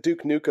think the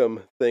Duke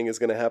Nukem thing is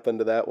going to happen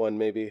to that one,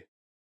 maybe.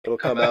 It'll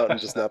come out and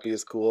just not be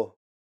as cool.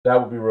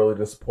 That would be really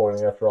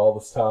disappointing after all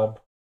this time.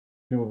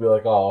 People would be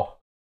like, oh.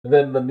 And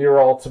then the Nier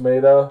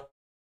Automata,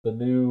 the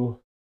new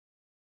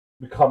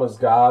Become as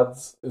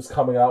Gods, is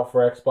coming out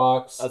for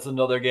Xbox. That's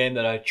another game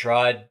that I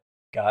tried,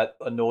 got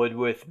annoyed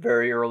with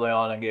very early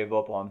on, and gave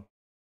up on.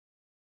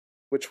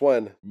 Which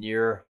one?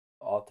 Nier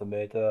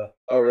Automata.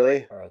 Oh,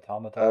 really? Or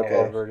Automata.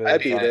 Okay. I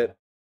beat it.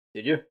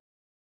 Did you?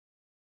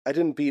 I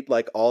didn't beat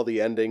all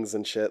the endings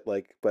and shit,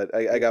 but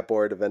I got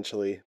bored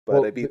eventually.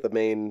 But I beat the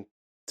main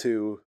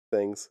 2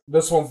 things.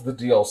 This one's the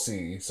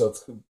DLC, so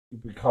it's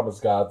Become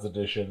as Gods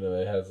edition, and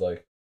it has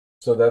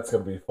so that's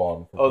gonna be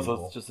fun for people.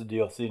 So it's just a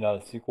DLC,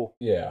 not a sequel?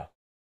 Yeah.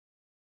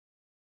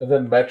 And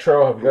then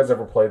Metro, have you guys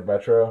ever played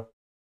Metro?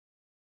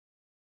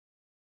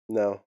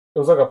 No. It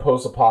was like a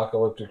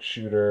post-apocalyptic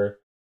shooter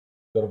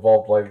that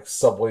involved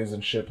subways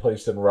and shit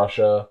placed in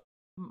Russia.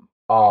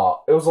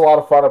 It was a lot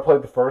of fun. I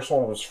played the first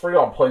one. It was free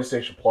on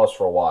PlayStation Plus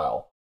for a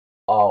while.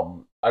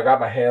 I got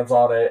my hands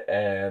on it,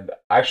 and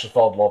I actually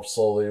fell in love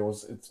slowly.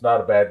 It's not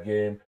a bad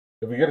game.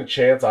 If you get a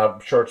chance, I'm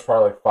sure it's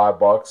probably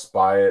 $5.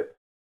 Buy it,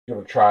 give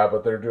it a try.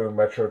 But they're doing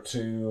Metro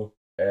 2,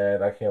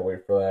 and I can't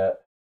wait for that.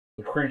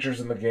 The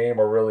creatures in the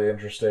game are really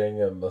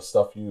interesting, and the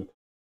stuff you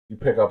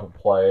pick up and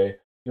play.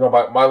 You know,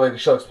 my lady,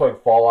 she likes playing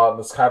Fallout, and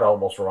this kind of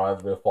almost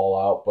reminds me of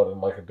Fallout, but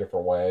in a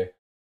different way.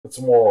 It's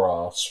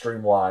more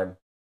streamlined.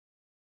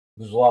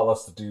 There's a lot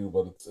less to do,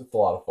 but it's a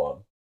lot of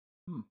fun.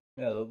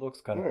 Yeah, that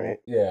looks kind of cool.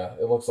 Yeah,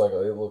 it looks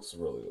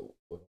really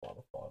like a lot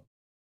of fun.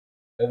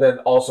 And then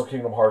also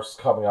Kingdom Hearts is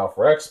coming out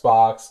for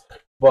Xbox.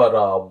 But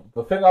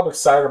the thing I'm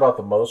excited about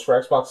the most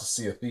for Xbox is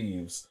Sea of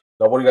Thieves.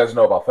 Now, what do you guys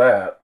know about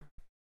that?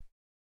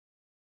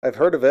 I've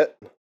heard of it.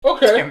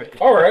 Okay,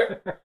 all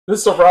right. This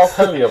is a Ralph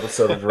Heavy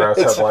episode of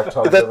Jurassic Black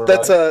Tongues.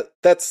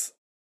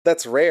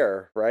 That's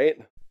rare, right?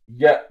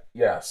 Yeah.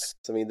 Yes.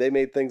 I mean, they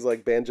made things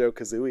like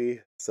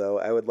Banjo-Kazooie, so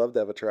I would love to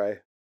have a try.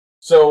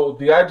 So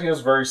the idea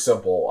is very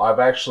simple. I'm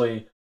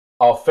actually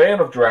a fan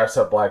of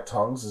Jurassic Black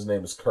Tongues. His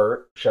name is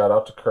Kurt. Shout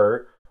out to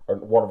Kurt,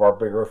 one of our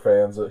bigger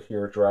fans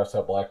here at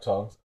Jurassic Black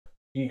Tongues.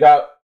 He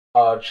got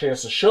a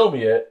chance to show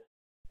me it,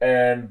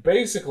 and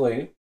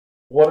basically,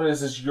 what it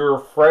is you're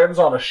friends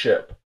on a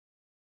ship.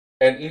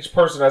 And each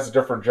person has a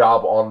different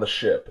job on the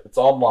ship. It's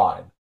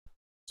online.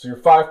 So you're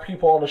 5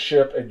 people on a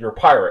ship, and you're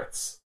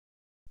pirates.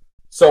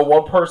 So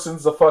one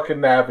person's the fucking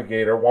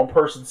navigator, one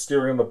person's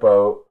steering the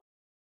boat,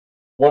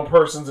 one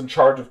person's in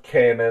charge of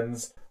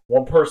cannons,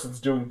 one person's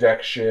doing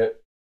deck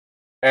shit,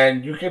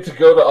 and you get to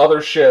go to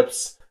other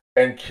ships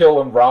and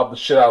kill and rob the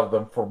shit out of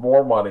them for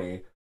more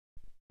money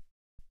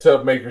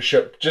to make your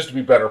ship just to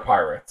be better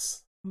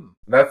pirates. And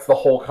that's the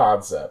whole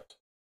concept.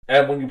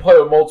 And when you play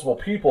with multiple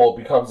people,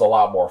 it becomes a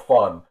lot more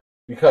fun.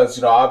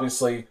 Because,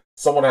 obviously,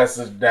 someone has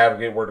to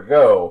navigate where to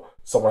go.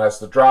 Someone has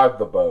to drive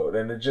the boat.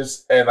 And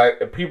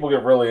people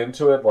get really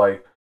into it.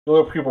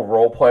 You'll have people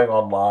role-playing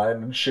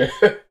online and shit.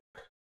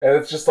 and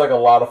it's just like a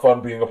lot of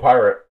fun being a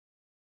pirate.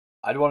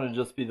 I'd want to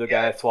just be the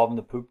guy swabbing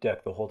the poop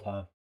deck the whole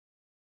time.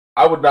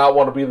 I would not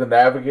want to be the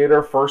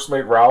navigator. First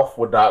mate Ralph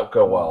would not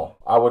go well.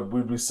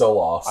 We'd be so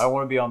lost. I don't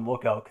want to be on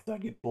lookout because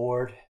I'd get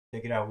bored,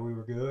 thinking out we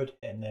were good,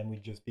 and then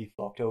we'd just be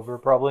fucked over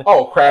probably.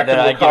 Oh, Kraken and then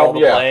I'd get all the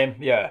blame.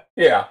 Yeah.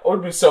 Yeah, it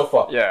would be so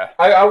fun. Yeah.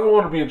 I would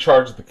want to be in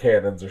charge of the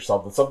cannons or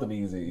something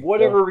easy.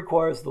 Whatever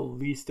requires the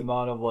least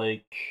amount of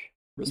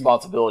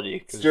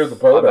responsibility. Steer the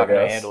boat, I'm not I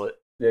gonna guess. handle it.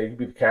 Yeah, you can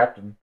be the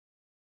captain.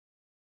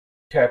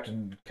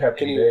 Captain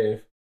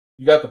Dave.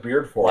 You got the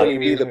beard for Can it. you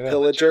be the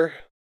pillager?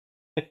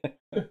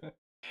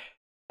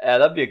 Yeah,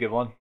 that'd be a good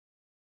one.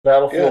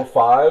 Battlefield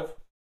 5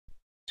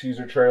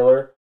 teaser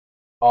trailer.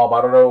 I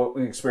don't know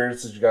the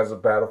experiences you guys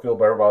have Battlefield,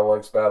 but everybody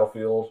likes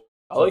Battlefield.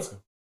 Alright,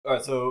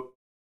 so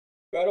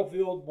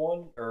Battlefield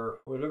 1, or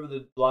whatever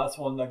the last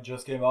one that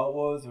just came out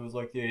was, it was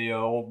like the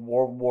old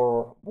World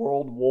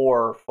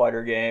War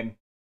fighter game.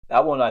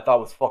 That one I thought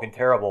was fucking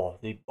terrible.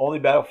 The only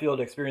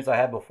Battlefield experience I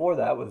had before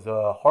that was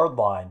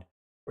Hardline,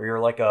 where you're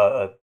like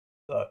a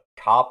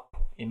cop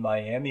in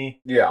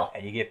Miami, Yeah.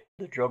 and you get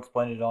the drugs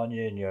planted on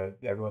you, and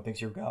everyone thinks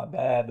you're gone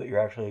bad, but you're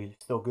actually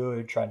still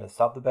good, trying to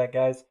stop the bad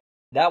guys.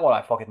 That one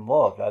I fucking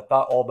loved. I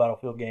thought all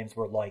Battlefield games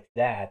were like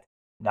that,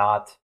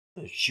 not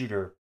the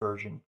shooter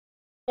version.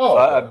 Oh, So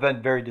okay. I've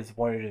been very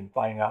disappointed in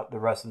finding out the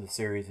rest of the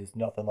series is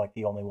nothing like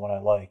the only one I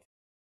liked.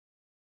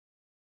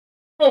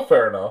 Oh,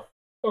 fair enough.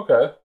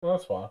 Okay, well,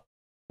 that's fine.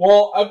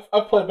 Well,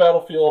 I've played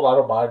Battlefield. I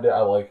don't mind it.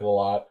 I like it a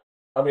lot.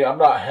 I mean, I'm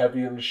not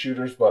heavy into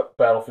shooters, but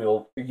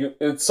Battlefield,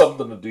 it's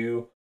something to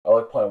do. I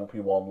like playing with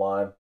people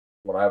online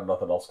when I have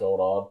nothing else going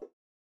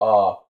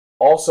on.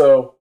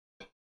 Also,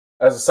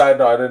 as a side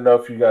note, I didn't know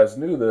if you guys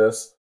knew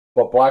this,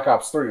 but Black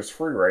Ops 3 is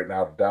free right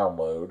now to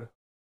download.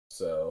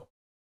 So,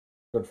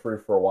 it's been free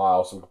for a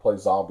while, so we can play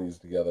zombies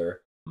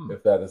together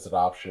if that is an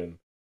option.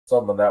 It's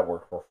on the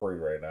network for free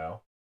right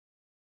now.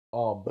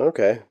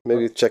 Okay,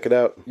 maybe check it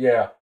out.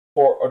 Yeah,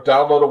 or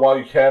download it while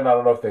you can. I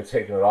don't know if they've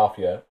taken it off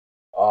yet.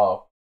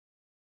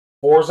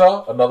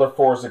 Forza, another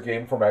Forza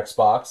game from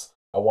Xbox.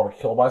 I want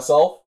to kill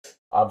myself.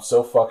 I'm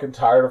so fucking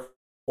tired of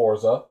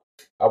Forza.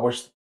 I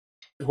wish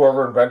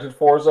whoever invented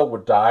Forza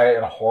would die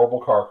in a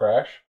horrible car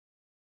crash.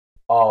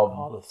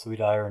 Oh, the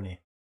sweet irony.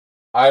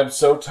 I am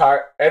so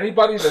tired.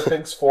 Anybody that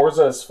thinks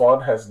Forza is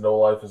fun has no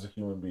life as a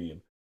human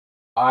being.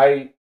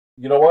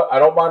 You know what? I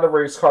don't mind a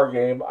race car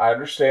game. I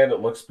understand it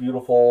looks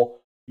beautiful.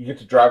 You get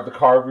to drive the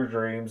car of your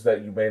dreams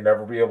that you may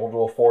never be able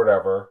to afford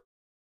ever.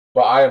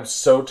 But I am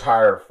so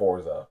tired of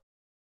Forza.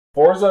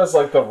 Forza is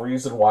like the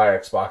reason why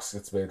Xbox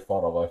gets made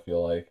fun of, I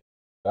feel like.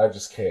 I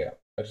just can't.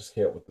 I just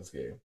can't with this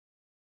game.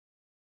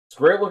 It's a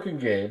great looking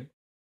game.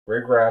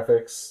 Great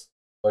graphics.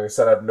 Like I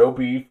said, I have no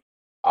beef.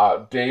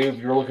 Dave,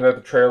 you're looking at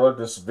the trailer.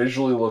 This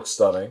visually looks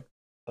stunning.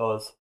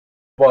 Does.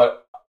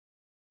 But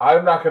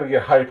I'm not going to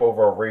get hype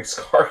over a race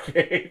car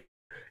game.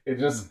 It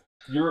just,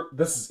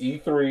 this is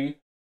E3.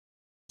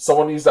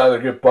 Someone needs to either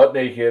get butt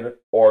naked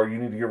or you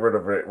need to get rid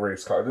of a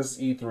race car. This is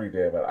E3,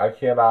 damn it. I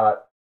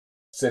cannot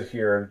sit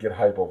here and get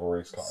hype over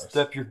race cars.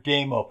 Step your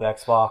game up,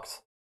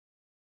 Xbox.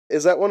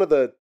 Is that one of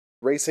the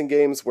racing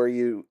games where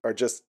you are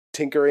just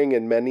tinkering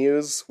in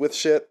menus with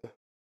shit?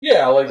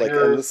 Yeah, like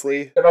you're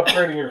endlessly? and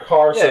upgrading your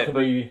car so Yeah, it can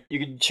be You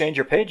could change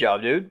your paint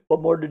job, dude.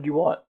 What more did you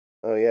want?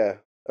 Oh, yeah.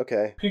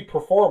 Okay. peak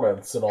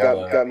performance and all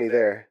that. Got me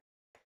there.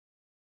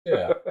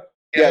 Yeah.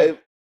 Yeah,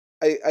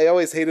 I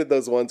always hated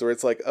those ones where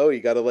it's like, oh, you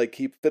gotta like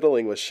keep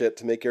fiddling with shit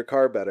to make your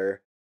car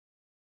better.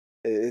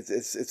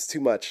 It's too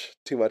much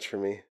for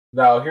me.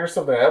 Now, here's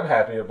something I'm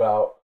happy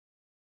about.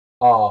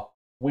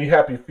 We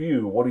Happy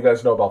Few. What do you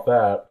guys know about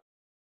that?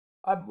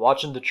 I'm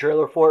watching the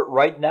trailer for it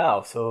right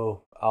now,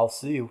 so I'll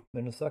see you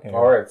in a second.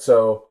 All right,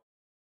 so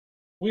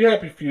We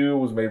Happy Few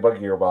was made by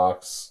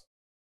Gearbox.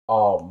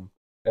 And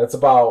it's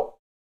about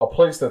a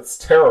place that's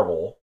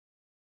terrible,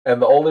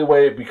 and the only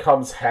way it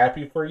becomes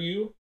happy for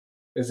you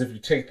is if you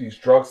take these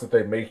drugs that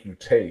they make you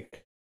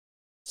take.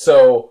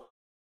 So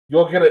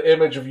you'll get an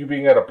image of you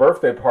being at a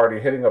birthday party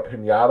hitting a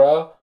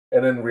piñata,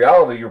 and in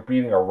reality you're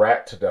beating a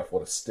rat to death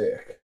with a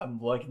stick. I'm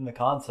liking the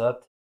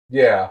concept.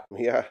 Yeah.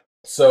 Yeah.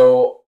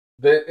 So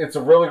it's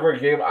a really great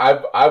game.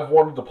 I've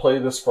wanted to play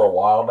this for a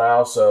while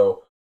now,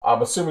 so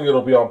I'm assuming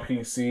it'll be on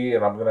PC,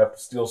 and I'm gonna have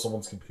to steal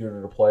someone's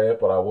computer to play it,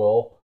 but I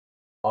will.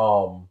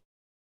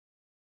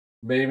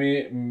 Maybe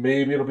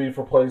it'll be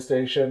for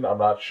PlayStation. I'm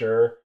not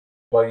sure,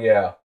 but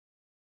yeah.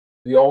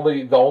 The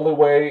only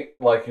way,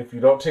 like, if you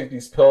don't take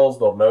these pills,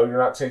 they'll know you're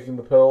not taking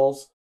the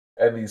pills,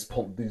 and these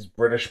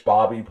British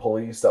Bobby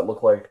police that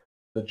look like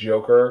the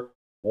Joker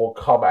will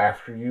come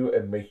after you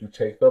and make you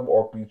take them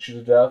or beat you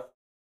to death.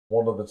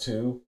 One of the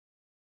two.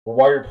 But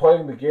while you're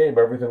playing the game,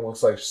 everything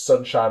looks like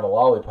sunshine and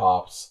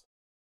lollipops.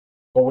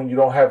 But when you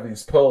don't have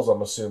these pills,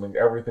 I'm assuming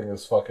everything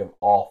is fucking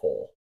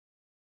awful.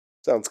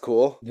 Sounds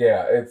cool.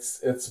 Yeah,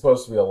 it's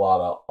supposed to be a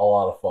lot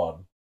of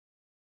fun.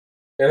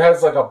 It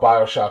has like a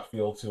BioShock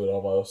feel to it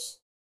almost.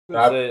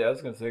 I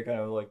was gonna say, kind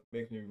of like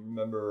makes me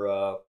remember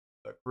a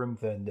Grim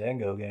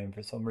Fandango game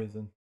for some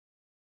reason.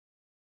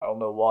 I don't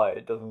know why.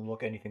 It doesn't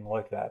look anything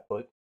like that,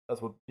 but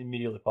that's what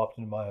immediately popped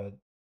into my head.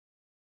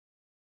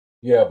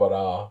 Yeah,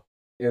 but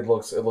it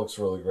looks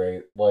really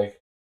great. Like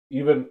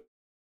even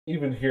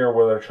here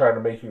where they're trying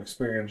to make you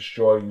experience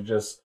joy, you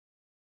just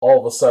all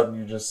of a sudden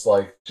you just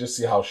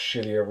see how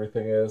shitty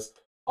everything is.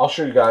 I'll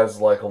show you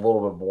guys like a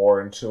little bit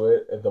more into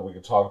it, and then we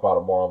can talk about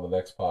it more on the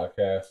next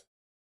podcast.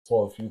 It's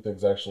one of the few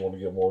things I actually want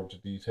to get more into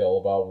detail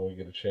about when we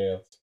get a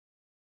chance.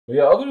 But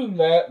yeah, other than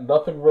that,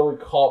 nothing really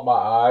caught my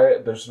eye.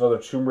 There's another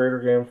Tomb Raider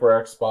game for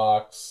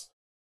Xbox.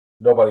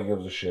 Nobody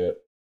gives a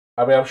shit.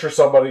 I mean, I'm sure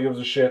somebody gives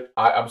a shit.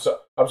 I'm sorry.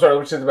 Let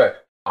me say it back.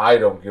 I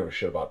don't give a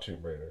shit about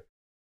Tomb Raider.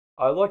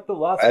 I like the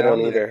last I one.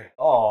 don't either.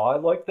 Oh, I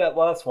like that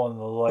last one,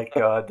 the like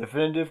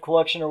definitive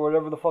collection or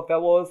whatever the fuck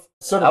that was.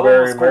 So That did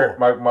one was Barry,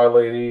 cool. my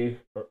lady,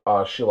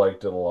 she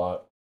liked it a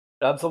lot.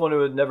 I'm someone who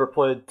had never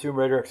played Tomb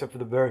Raider except for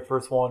the very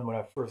first one when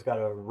I first got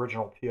an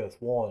original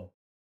PS1.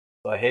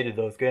 So I hated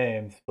those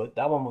games, but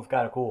that one was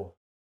kind of cool.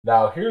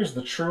 Now here's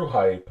the true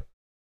hype.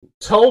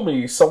 Tell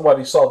me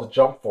somebody saw the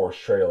Jump Force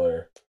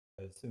trailer.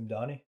 I assume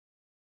Donnie?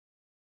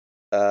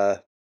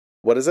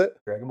 What is it?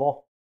 Dragon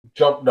Ball?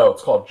 No,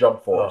 it's called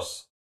Jump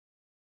Force.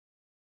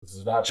 This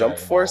is not Jump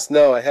Dragon Force? Ball.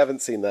 No, I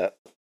haven't seen that.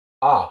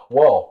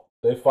 Well,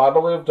 they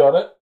finally have done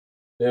it.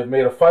 They've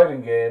made a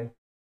fighting game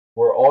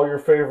where all your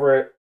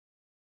favorite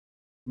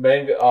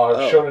manga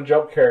Shonen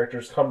Jump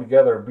characters come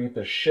together and beat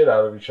the shit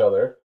out of each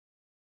other.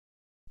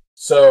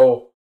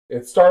 So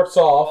it starts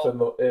off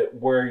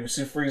where you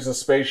see Frieza's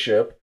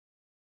spaceship,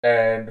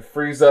 and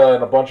Frieza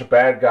and a bunch of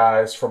bad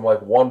guys from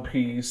like One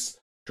Piece,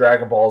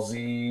 Dragon Ball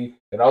Z,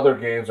 and other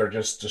games are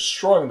just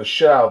destroying the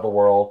shit out of the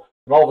world.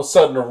 And all of a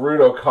sudden,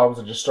 Naruto comes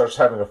and just starts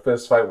having a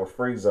fist fight with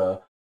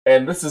Frieza.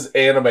 And this is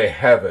anime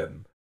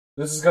heaven.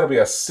 This is going to be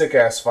a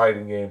sick-ass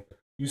fighting game.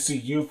 You see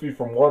Yuffie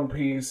from One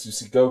Piece, you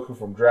see Goku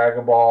from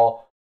Dragon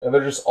Ball, and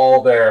they're just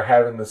all there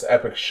having this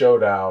epic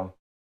showdown.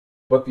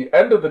 But the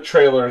end of the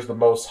trailer is the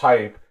most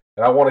hype,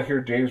 and I want to hear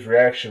Dave's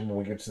reaction when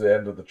we get to the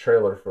end of the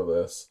trailer for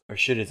this. Or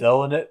shit, is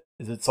Elle in it?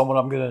 Is it someone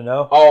I'm gonna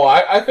know? Oh,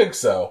 I think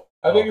so.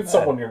 I think it's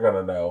man. someone you're going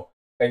to know.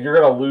 And you're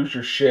going to lose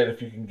your shit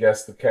if you can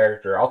guess the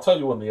character. I'll tell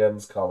you when the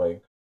end's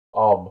coming.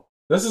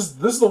 This is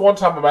the one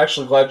time I'm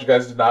actually glad you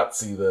guys did not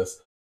see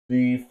this.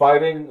 The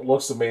fighting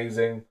looks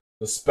amazing.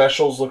 The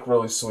specials look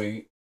really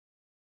sweet.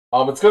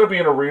 It's going to be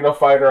an arena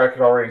fighter, I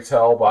can already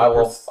tell, but I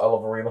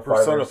love arena fighters.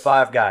 Persona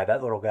 5 guy,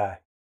 that little guy.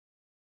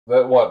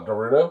 That what,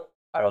 Naruto?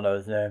 I don't know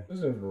his name.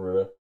 His name's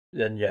Naruto.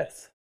 Then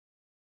yes.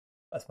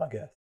 That's my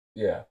guess.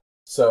 Yeah.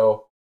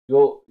 So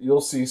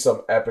you'll see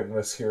some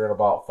epicness here in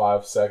about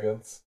 5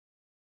 seconds.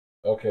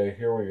 Okay,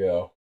 here we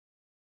go.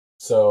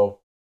 So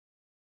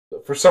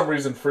for some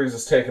reason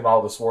Frieza's taking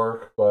all this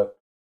work, but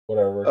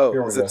whatever. Oh,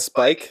 here we is go. it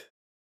Spike?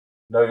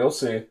 No, you'll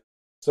see.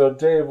 So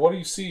Dave, what do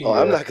you see Oh,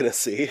 here? I'm not gonna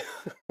see.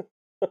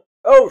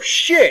 Oh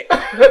shit!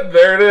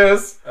 There it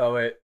is. Oh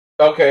wait.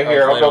 Okay,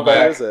 here, I'll go Where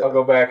back. is it? I'll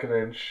go back an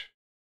inch.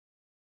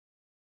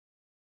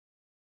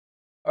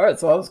 Alright,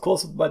 so I was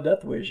close with my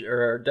Death Wish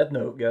or Death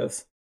Note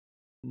guess.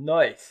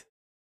 Nice.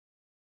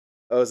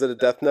 Oh, is it a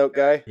Death Note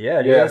guy? Yeah,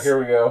 it Yeah, is. here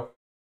we go.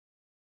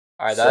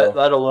 Alright, So-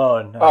 that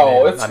alone.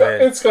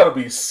 It's gonna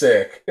be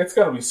sick. It's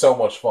gonna be so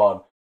much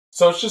fun.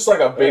 So it's just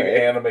like a big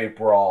Alright. anime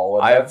brawl,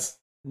 and I have that's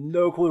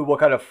no clue what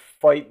kind of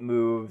fight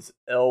moves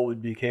Elle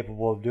would be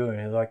capable of doing.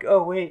 He's like,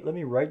 oh wait, let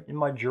me write in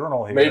my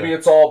journal here. maybe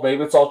it's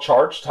all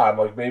charge time.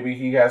 Like maybe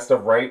he has to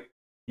write.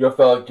 You have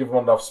to like, give him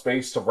enough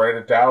space to write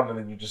it down, and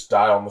then you just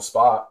die on the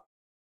spot.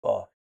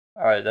 Oh.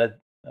 Alright, that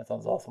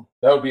sounds awesome.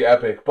 That would be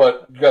epic,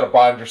 but you got to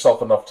bind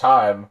yourself enough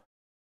time.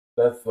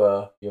 That's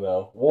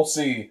we'll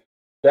see.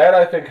 That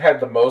I think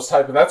had the most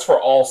hype, and that's for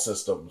all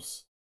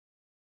systems.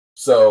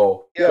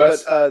 So Yeah,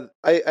 best- but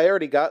I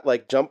already got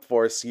like Jump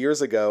Force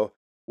years ago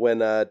when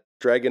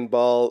Dragon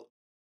Ball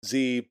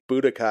Z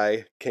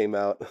Budokai came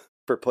out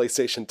for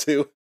PlayStation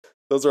 2.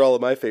 Those are all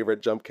of my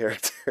favorite Jump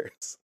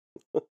characters.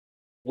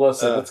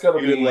 listen, it's gonna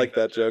you be. didn't like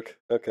that joke.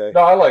 Okay.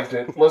 No, I liked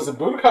it. Listen,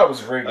 Budokai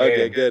was a great game.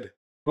 Okay, good.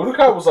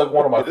 Budokai was like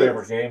one of my It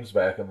favorite is. games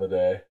back in the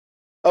day.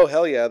 Oh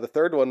hell yeah! The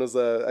third one was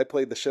I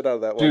played the shit out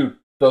of that one. Dude,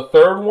 the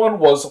third one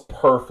was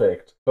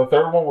perfect. The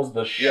third one was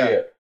the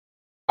shit.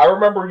 I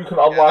remember you can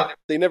unlock.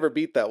 They never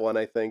beat that one.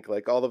 I think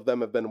like all of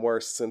them have been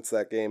worse since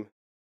that game.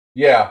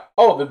 Yeah.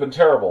 Oh, they've been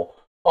terrible.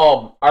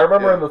 I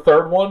remember Yeah. in the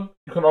third one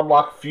you can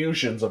unlock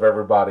fusions of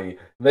everybody.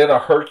 They had a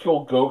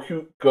Hercule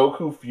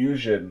Goku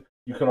fusion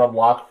you can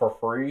unlock for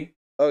free.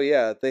 Oh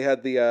yeah, they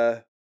had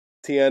the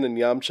Tien and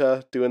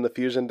Yamcha doing the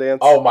fusion dance.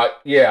 Oh my,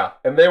 yeah,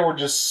 and they were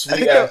just I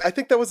sweet.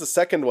 think that was the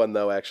second one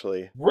though.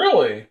 Actually,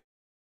 Really,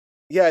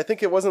 yeah, I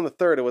think it wasn't the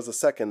third. It was the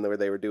second where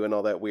they were doing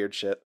all that weird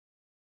shit.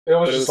 it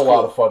was But it just was a lot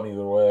cool. of fun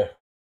either way.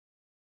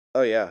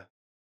 Oh yeah,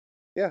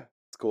 yeah,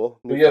 it's cool.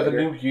 But yeah, the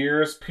new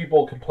Gears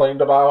people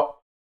complained about.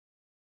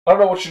 I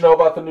don't know what you know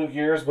about the new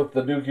Gears, but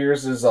the new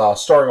Gears is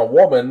starring a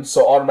woman,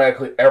 so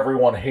automatically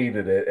everyone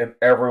hated it and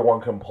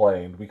everyone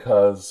complained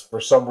because for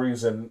some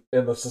reason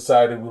in the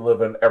society we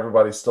live in,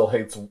 everybody still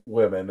hates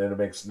women and it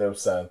makes no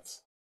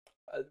sense.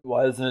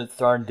 Why isn't it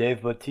starring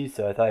Dave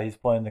Bautista? I thought he's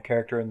playing the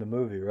character in the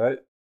movie, right?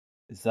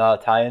 It's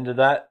not a tie into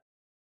that?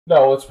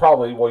 No, it's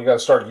probably, well, you gotta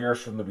start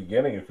Gears from the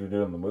beginning if you're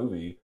doing the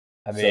movie.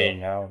 I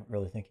mean, I don't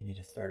really think you need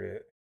to start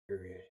it.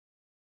 Period.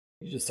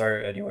 You just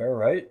start it anywhere,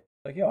 right?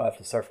 Like, you don't have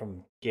to start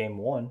from game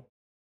one.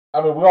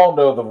 I mean, we all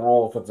know the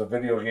rule. If it's a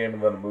video game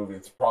and then a movie,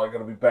 it's probably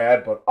going to be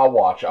bad, but I'll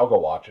watch it. I'll go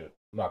watch it.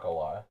 I'm not going to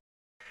lie.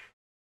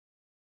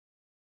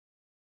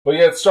 But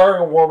yeah, it's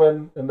starring a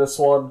woman in this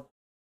one,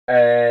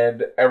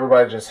 and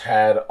everybody just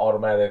had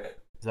automatic.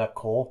 Is that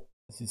Cole?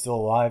 Is he still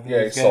alive in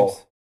Yeah, these he's games?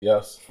 still.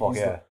 Yes. Fuck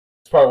yeah.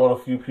 He's probably one of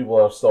the few people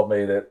that have still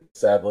made it,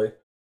 sadly.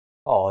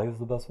 Oh, he was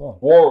the best one.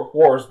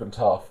 War's been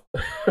tough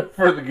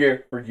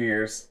for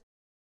years.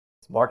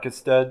 Is Marcus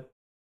dead?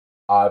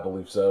 I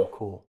believe so.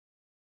 Cool.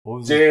 What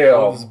was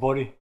his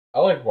buddy? I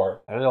like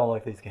Mark. I don't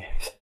like these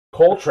games.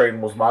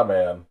 Coltrane was my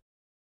man.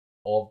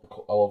 I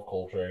love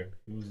Coltrane.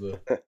 He was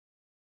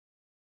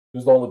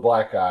the only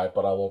black guy,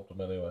 but I loved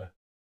him anyway.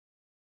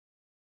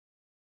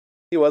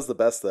 He was the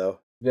best, though.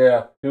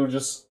 Yeah, he would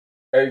just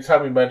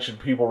anytime he mentioned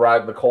people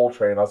riding the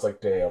Coltrane, I was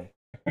like, damn.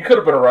 He could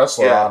have been a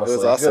wrestler, honestly. It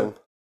was awesome.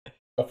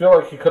 I feel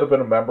like he could have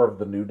been a member of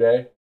the New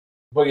Day.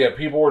 But yeah,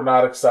 people were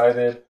not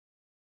excited,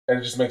 and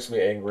it just makes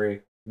me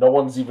angry. No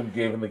one's even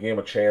given the game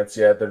a chance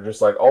yet. They're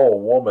just like, oh, a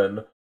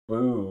woman.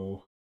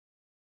 Boo.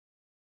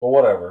 But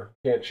whatever.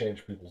 Can't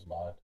change people's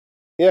mind.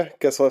 Yeah,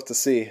 guess we'll have to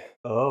see.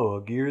 Oh,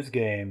 a Gears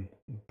game.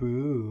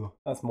 Boo.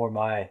 That's more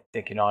my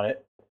thinking on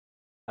it.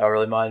 I don't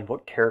really mind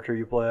what character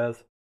you play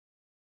as.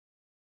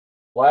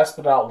 Last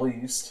but not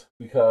least,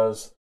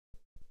 because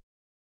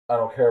I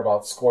don't care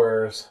about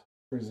Square's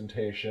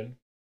presentation,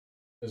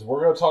 is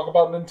we're going to talk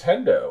about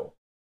Nintendo.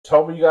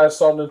 Tell me you guys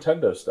saw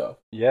Nintendo stuff.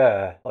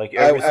 Yeah, like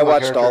I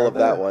watched all of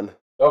that one.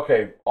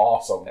 Okay,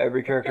 awesome.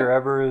 Every character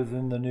ever is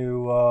in the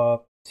new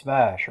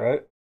Smash,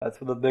 right?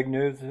 That's what the big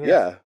news is?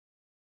 Yeah.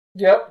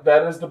 Yep,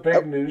 that is the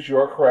big news.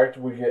 You're correct.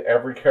 We get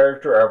every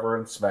character ever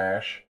in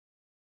Smash.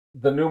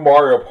 The new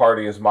Mario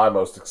Party is my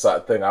most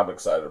excited thing I'm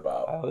excited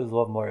about. I always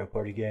love Mario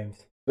Party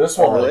games. This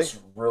one looks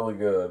really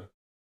good.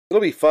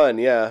 It'll be fun,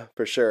 yeah,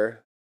 for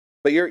sure.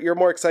 But you're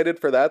more excited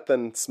for that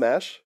than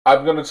Smash?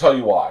 I'm going to tell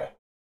you why.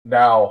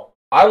 Now,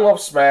 I love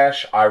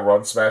Smash. I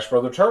run Smash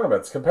Brother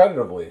tournaments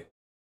competitively.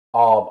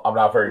 I'm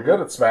not very good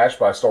at Smash,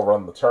 but I still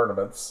run the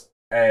tournaments.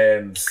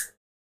 And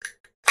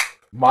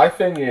my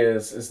thing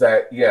is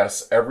that,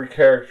 yes, every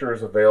character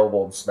is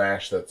available in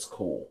Smash that's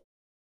cool.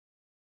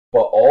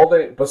 But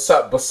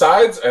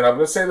besides, and I'm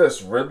going to say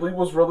this, Ridley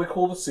was really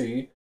cool to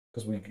see,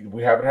 because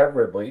we haven't had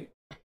Ridley.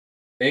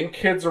 Ink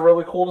Kids are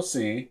really cool to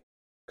see,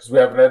 because we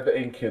haven't had the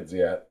Ink Kids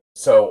yet.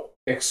 So,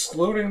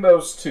 excluding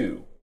those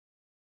two,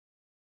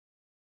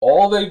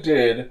 all they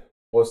did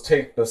was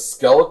take the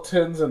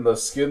skeletons and the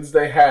skins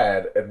they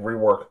had and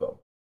rework them,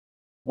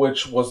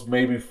 which was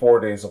maybe 4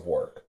 days of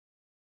work.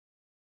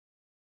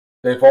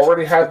 They've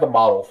already had the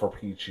model for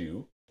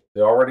Pichu.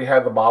 They already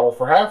had the model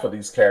for half of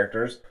these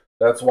characters.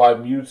 That's why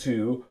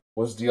Mewtwo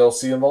was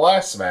DLC in the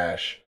last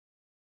Smash.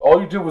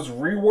 All you did was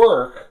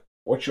rework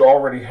what you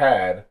already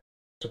had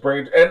to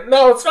bring it. And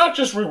no, it's not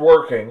just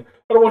reworking.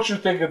 I don't want you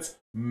to think it's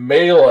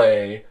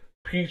Melee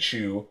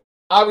Pichu.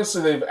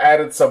 Obviously, they've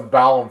added some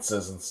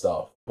balances and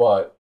stuff,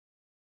 but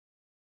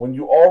when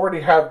you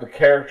already have the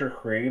character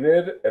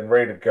created and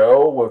ready to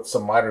go with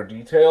some minor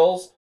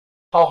details,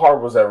 how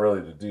hard was that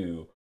really to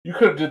do? You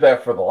could have did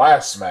that for the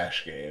last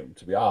Smash game,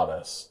 to be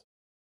honest.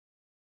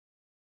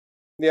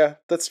 Yeah,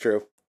 that's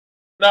true.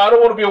 Now, I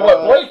don't want to be a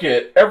wet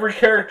blanket. Every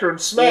character in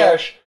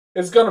Smash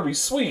is going to be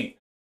sweet.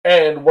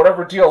 And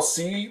whatever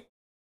DLC,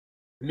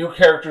 new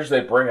characters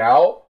they bring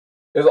out,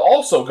 is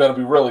also going to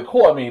be really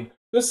cool. I mean,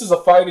 this is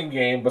a fighting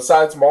game,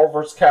 besides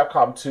Marvel vs.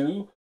 Capcom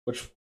 2,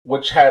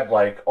 which had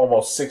like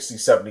almost 60,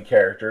 70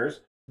 characters.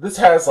 This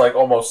has like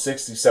almost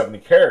 60, 70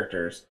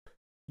 characters.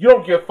 You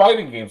don't get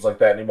fighting games like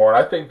that anymore,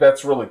 and I think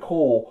that's really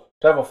cool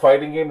to have a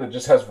fighting game that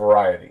just has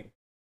variety.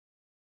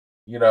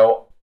 You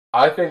know,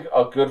 I think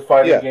a good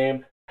fighting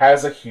game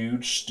has a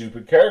huge,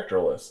 stupid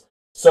character list.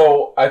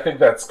 So I think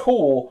that's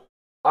cool.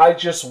 I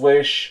just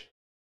wish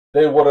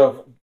they would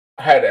have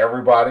had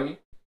everybody,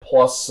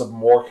 plus some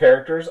more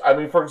characters. I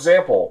mean, for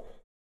example,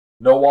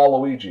 no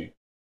Waluigi.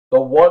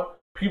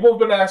 People have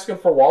been asking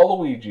for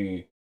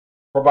Waluigi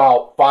for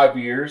about 5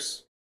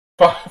 years.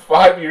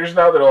 5 years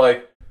now, they're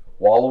like,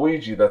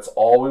 Waluigi, that's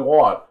all we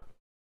want.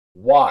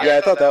 Why? Yeah,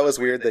 I thought that was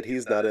weird that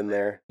he's not in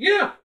there.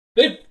 Yeah,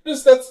 they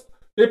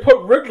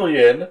put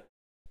Ridley in,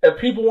 and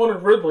people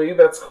wanted Ridley.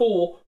 That's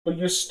cool, but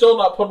you're still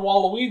not putting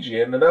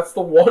Waluigi in, and that's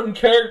the one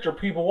character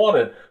people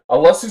wanted.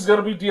 Unless he's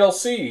going to be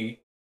DLC,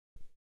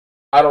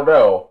 I don't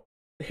know.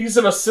 He's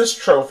an assist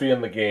trophy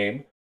in the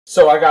game,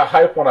 so I got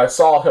hyped when I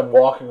saw him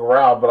walking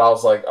around. But I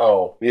was like,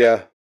 oh,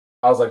 yeah.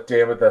 I was like,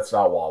 damn it, that's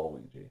not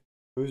Waluigi.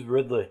 Who's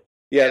Ridley?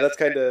 Yeah, that's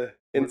kind of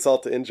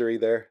insult to injury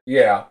there.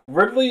 Yeah,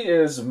 Ridley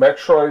is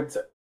Metroid's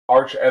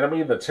arch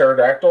enemy, the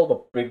pterodactyl,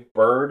 the big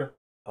bird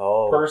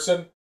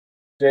person.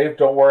 Dave,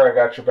 don't worry, I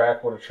got your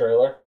back with a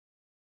trailer.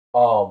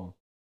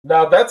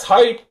 Now that's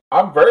hype.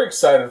 I'm very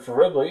excited for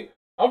Ridley.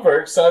 I'm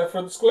very excited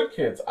for the Squid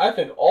Kids. I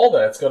think all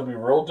that's going to be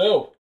real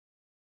dope.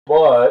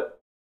 But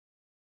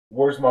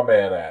where's my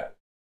man at?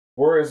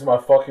 Where is my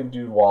fucking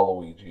dude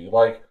Waluigi?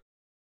 Like,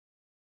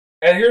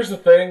 And here's the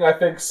thing, I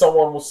think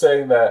someone was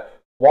saying that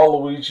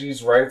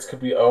Waluigi's rights could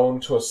be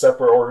owned to a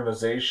separate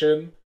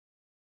organization,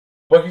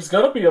 but he's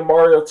going to be in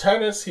Mario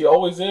Tennis. He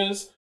always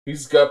is.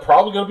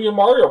 Probably going to be in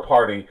Mario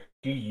Party.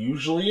 He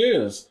usually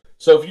is.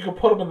 So if you can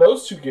put him in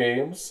those two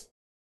games,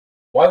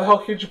 why the hell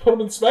can't you put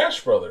him in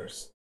Smash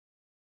Brothers?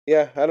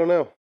 Yeah, I don't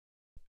know.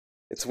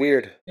 It's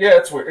weird. Yeah,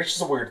 it's weird. It's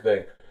just a weird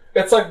thing.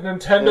 It's like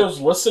Nintendo's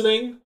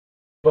listening,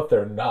 but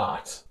they're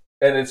not.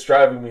 And it's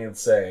driving me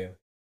insane.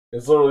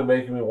 It's literally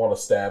making me want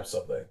to stab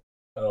something.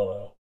 I don't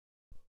know.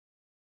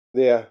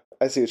 Yeah,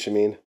 I see what you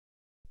mean.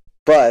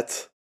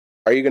 But,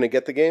 are you going to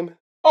get the game?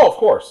 Oh, of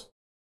course.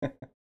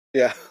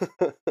 Yeah.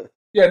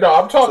 Yeah, no,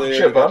 I'm talking So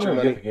shit, but I'm going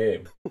to get the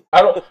game.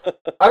 I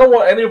don't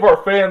want any of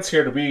our fans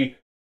here to be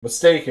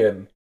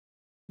mistaken.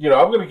 I'm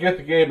going to get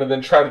the game and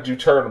then try to do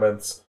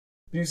tournaments.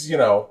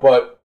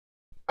 But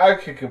I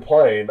can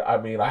complain. I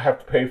mean, I have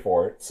to pay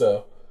for it,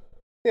 so.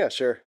 Yeah,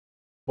 sure.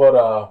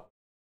 But,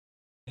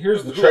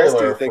 here's the Who else do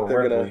trailer you think for they're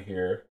Ridley gonna-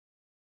 here.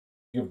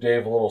 Give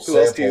Dave a little Who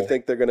sample. else do you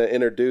think they're going to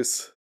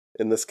introduce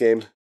in this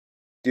game?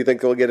 Do you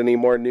think we'll get any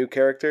more new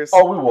characters?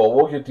 Oh, we will.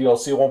 We'll get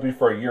DLC. It won't be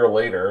for a year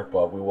later,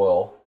 but we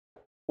will.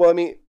 Well, I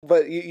mean,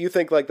 but you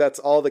think like that's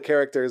all the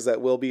characters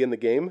that will be in the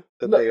game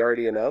that No. they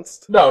already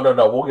announced? No.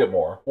 We'll get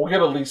more. We'll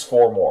get at least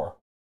 4 more.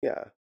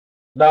 Yeah.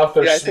 Now, if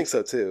they're Yeah, I think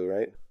so too,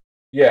 right?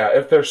 Yeah,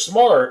 if they're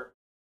smart,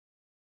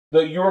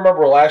 you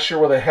remember last year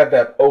where they had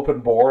that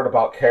open board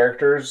about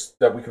characters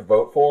that we could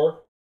vote for?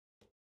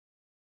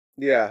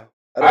 Yeah.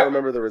 I don't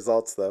remember the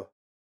results though.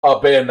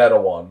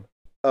 Bayonetta won.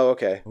 Oh,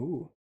 okay.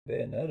 Ooh,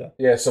 Bayonetta.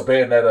 Yeah, so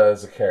Bayonetta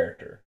is a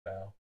character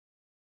now.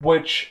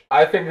 Which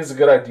I think is a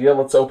good idea.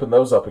 Let's open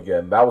those up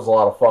again. That was a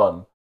lot of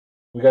fun.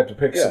 We got to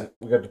pick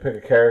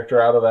a character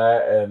out of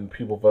that, and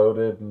people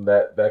voted, and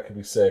that could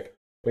be sick.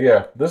 But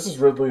yeah, this is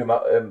Ridley in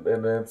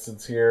an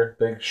instance here.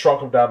 They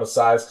shrunk him down to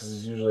size because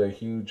he's usually a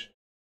huge,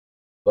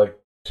 like,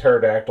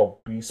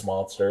 pterodactyl beast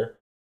monster.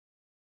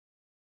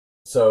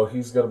 So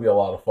he's going to be a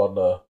lot of fun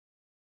to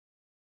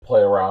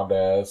play around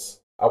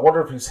as. I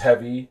wonder if he's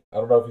heavy. I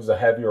don't know if he's a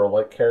heavy or a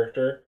light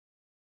character.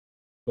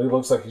 But he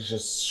looks like he's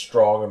just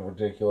strong and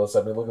ridiculous.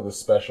 I mean, look at the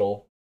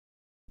special.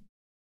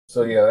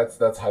 So yeah,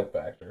 that's hype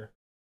factor.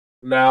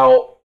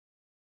 Now,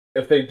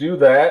 if they do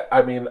that,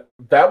 I mean,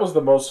 that was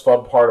the most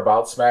fun part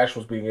about Smash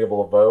was being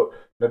able to vote.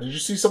 Now, did you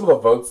see some of the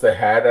votes they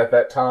had at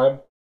that time?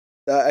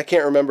 I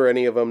can't remember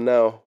any of them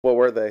now. What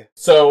were they?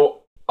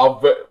 So,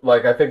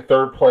 I think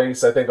third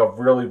place, I think a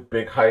really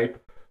big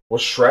hype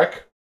was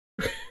Shrek.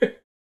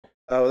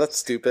 Oh, that's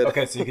stupid.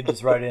 Okay, so you can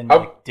just write in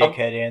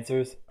dickhead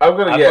answers. I'm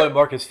gonna I get play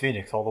Marcus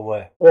Phoenix all the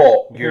way.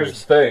 Well, here's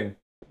the thing.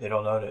 They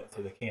don't own it,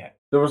 so they can't.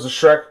 There was a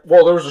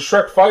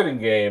Shrek fighting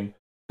game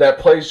that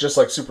plays just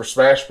like Super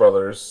Smash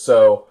Brothers,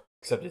 so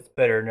Except it's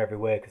better in every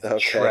way because it's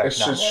Okay. Shrek. it's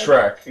not just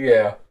Mario. Shrek,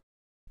 yeah.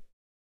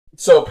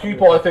 So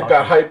people, I think,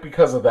 got hyped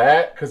because of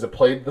that, because it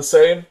played the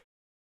same,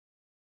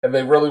 and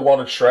they really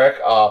wanted Shrek.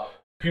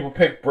 People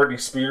picked Britney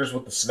Spears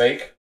with the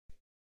snake.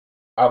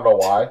 I don't know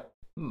why.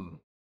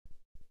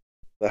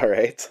 All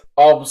right.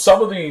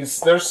 Some of these,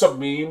 there's some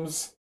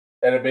memes,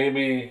 and it made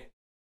me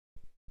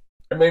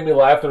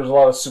laugh. There's a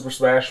lot of Super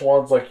Smash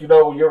ones, like you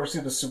ever see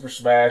the Super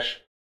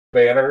Smash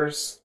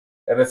banners,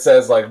 and it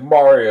says like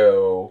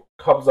Mario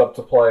comes up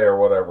to play or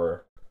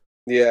whatever.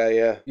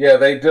 Yeah. Yeah,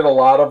 they did a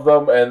lot of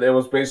them, and it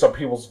was based on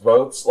people's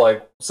votes.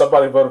 Like,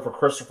 somebody voted for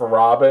Christopher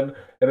Robin,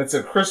 and it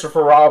said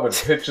Christopher Robin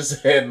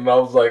pitches in, and I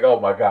was like, oh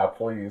my god,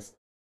 please.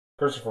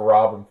 Christopher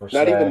Robin for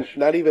Smash.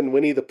 Not even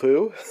Winnie the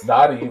Pooh?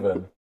 Not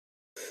even.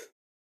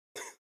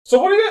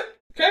 So what do you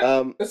get?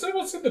 Has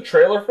anyone seen the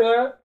trailer for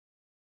that?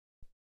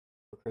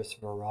 For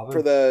Christopher Robin?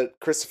 For the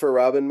Christopher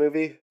Robin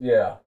movie?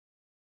 Yeah.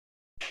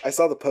 I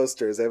saw the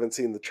posters. I haven't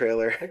seen the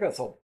trailer. I think I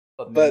saw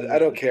But I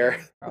don't care.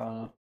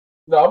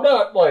 No, I'm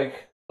not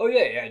like... Oh,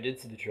 yeah, I did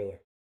see the trailer.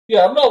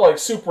 Yeah, I'm not like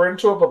super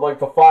into it, but like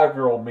the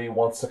 5-year-old me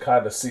wants to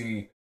kind of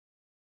see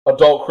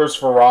adult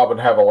Christopher Robin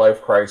have a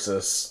life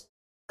crisis.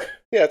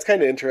 Yeah, it's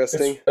kind of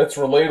interesting. It's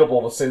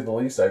relatable to say the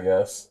least, I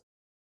guess.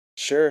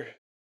 Sure.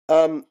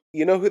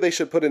 You know who they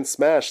should put in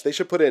Smash? They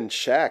should put in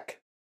Shaq.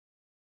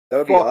 That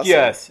would be Fuck awesome.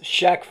 yes,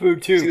 Shaq Fu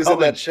 2 He was in coming.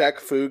 that Shaq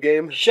Fu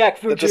game Shaq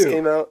Fu that 2. just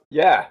came out.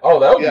 Yeah. Oh,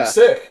 that would Yeah. be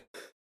sick.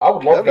 I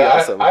would love That'd be that.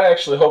 awesome. I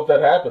actually hope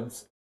that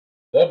happens.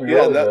 That'd be Yeah,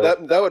 really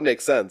good. that would make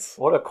sense.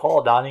 What a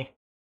call, Donnie.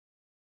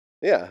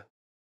 Yeah.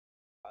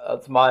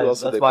 That's my Who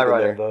else did they my put in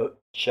writing uh, there? vote.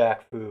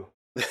 Shaq Fu.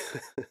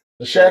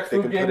 The Shaq They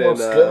Fu can game put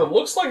looks in, good. It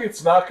looks like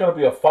it's not going to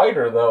be a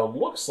fighter, though. It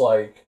looks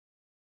like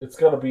it's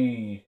going to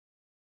be,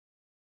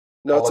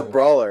 No, it's a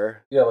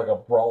brawler. yeah, like a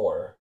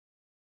brawler.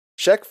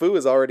 Shaq Fu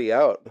is already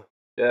out.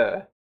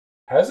 Yeah.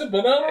 Has it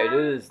been out? It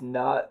already? is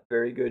not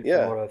very good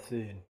Yeah. from what I've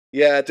seen.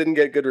 Yeah, it didn't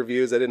get good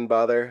reviews. I didn't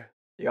bother.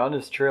 The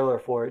honest trailer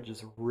for it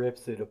just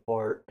rips it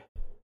apart.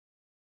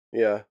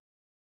 Yeah.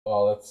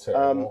 Oh, that's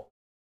terrible.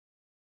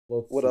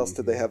 What else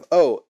did they have?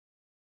 Oh,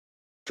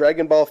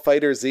 Dragon Ball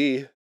Fighter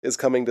Z is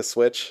coming to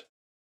Switch.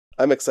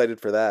 I'm excited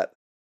for that.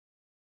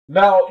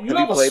 Now, you Have you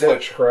have a played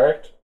Switch,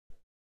 correct?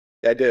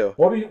 I do.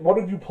 What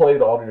have you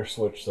played on your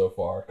Switch so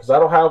far? Because I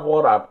don't have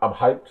one. I'm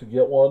hyped to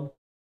get one.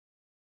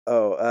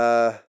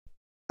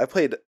 I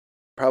played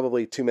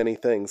probably too many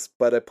things,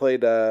 but I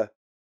played, of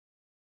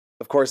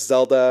course,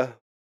 Zelda,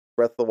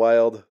 Breath of the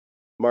Wild,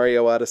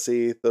 Mario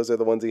Odyssey. Those are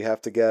the ones you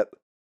have to get.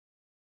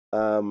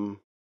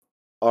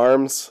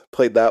 ARMS,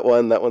 played that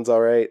one. That one's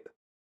all right.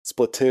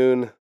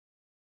 Splatoon.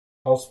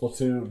 How's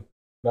Splatoon?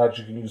 Now that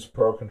you can use a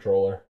Pro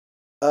Controller.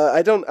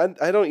 I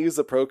don't use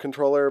the Pro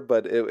Controller,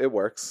 but it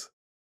works.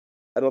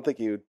 I don't think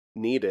you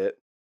need it.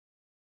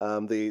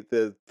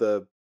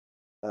 The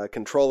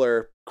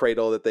controller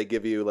cradle that they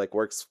give you like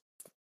works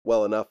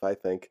well enough, I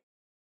think.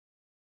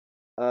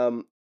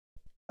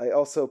 I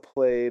also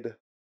played.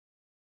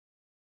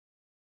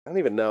 I don't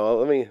even know.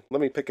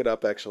 Let me pick it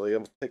up. Actually,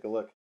 I'll take a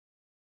look.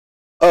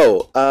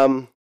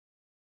 Oh,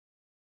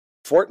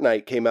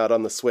 Fortnite came out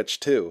on the Switch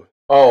too.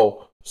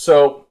 Oh,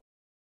 so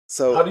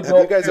have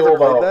you guys ever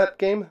played that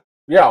game?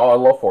 Yeah, I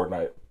love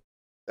Fortnite.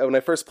 When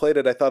I first played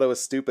it, I thought it was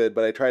stupid,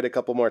 but I tried a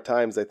couple more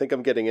times. I think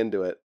I'm getting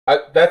into it.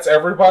 That's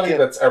everybody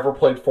that's ever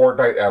played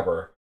Fortnite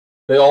ever.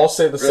 They all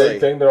say the same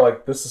thing. They're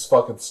like, this is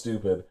fucking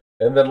stupid.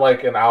 And then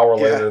like an hour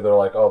later, they're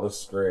like, oh,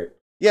 this is great.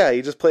 Yeah,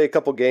 you just play a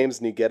couple games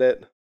and you get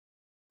it.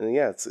 And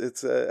yeah,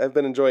 it's I've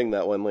been enjoying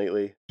that one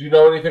lately. Do you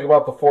know anything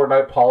about the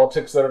Fortnite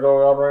politics that are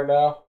going on right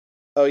now?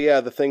 Oh yeah,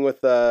 the thing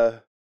with they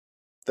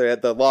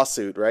had the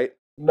lawsuit, right?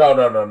 No,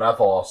 not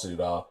the lawsuit.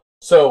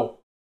 So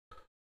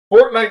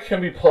Fortnite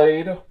can be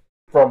played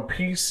from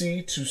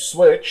PC to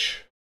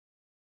Switch,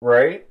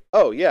 right?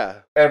 Oh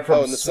yeah, and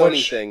from the Switch,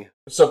 Sony thing.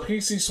 So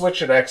PC,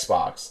 Switch, and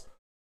Xbox.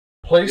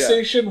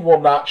 PlayStation will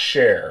not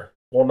share,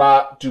 will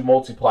not do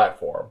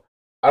multi-platform.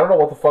 I don't know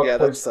what the fuck. Yeah,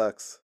 that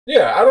sucks.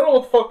 Yeah, I don't know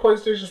what the fuck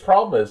PlayStation's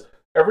problem is.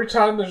 Every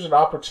time there's an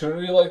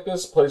opportunity like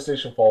this,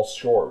 PlayStation falls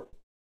short.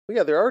 Well,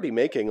 yeah, they're already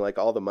making like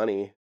all the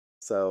money,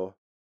 so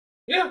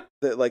yeah,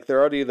 they're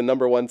already the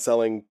number one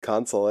selling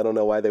console. I don't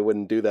know why they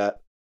wouldn't do that.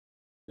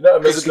 No,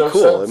 it makes it'd be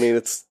cool. Sense. I mean,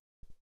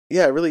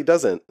 it really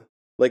doesn't.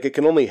 Like, it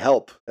can only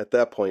help at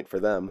that point for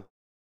them.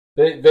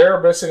 They're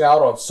missing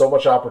out on so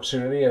much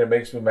opportunity, and it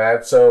makes me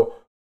mad. So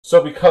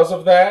because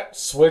of that,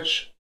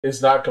 Switch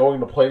is not going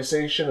to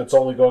PlayStation. It's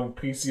only going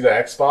PC to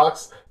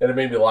Xbox, and it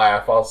made me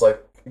laugh. I was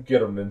like, get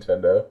them,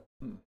 Nintendo.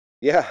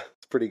 Yeah,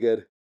 it's pretty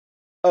good.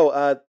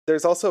 Oh,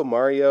 there's also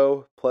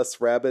Mario plus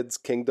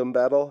Rabbids Kingdom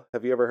Battle.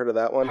 Have you ever heard of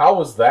that one? How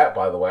was that,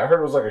 by the way? I heard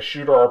it was like a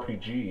shooter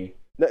RPG.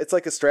 No, it's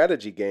like a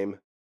strategy game.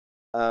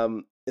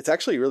 It's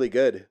actually really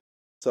good.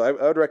 So I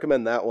would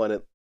recommend that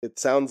one. It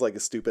sounds like a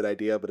stupid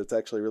idea, but it's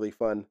actually really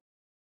fun.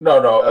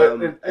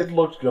 No, it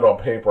looked good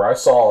on paper. I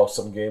saw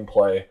some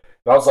gameplay,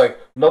 and I was like,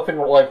 nothing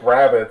like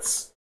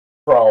rabbits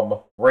from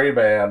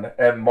Rayman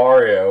and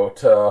Mario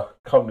to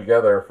come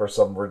together for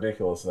some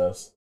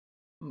ridiculousness.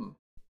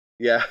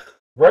 Yeah.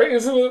 Right?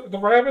 Isn't it the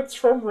rabbits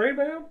from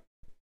Rayman?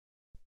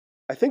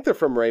 I think they're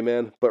from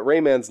Rayman, but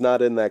Rayman's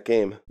not in that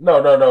game.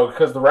 No,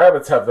 because the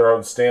rabbits have their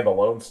own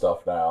standalone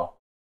stuff now.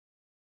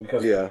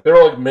 Because they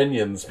were like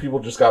minions. People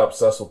just got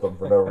obsessed with them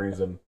for no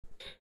reason.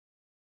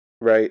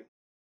 Right.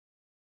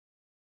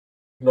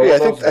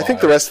 I think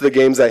the rest of the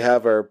games I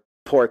have are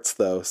ports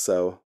though,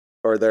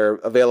 or they're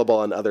available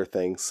on other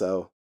things,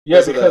 so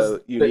those are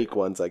the unique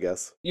ones, I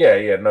guess.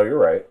 Yeah, no, you're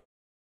right.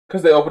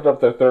 Because they opened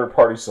up their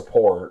third-party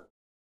support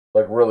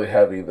like really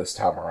heavy this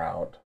time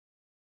around.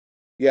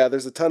 Yeah,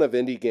 there's a ton of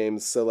indie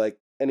games, so like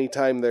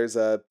anytime there's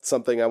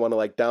something I want to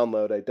like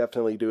download, I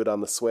definitely do it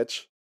on the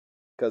Switch.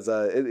 Because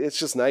it's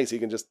just nice. You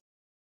can just,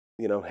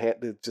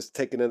 just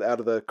taking it out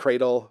of the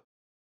cradle,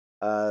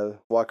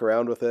 walk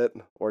around with it,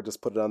 or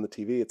just put it on the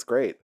TV. It's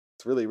great.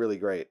 It's really, really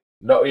great.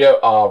 No, yeah,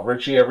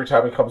 Richie, every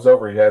time he comes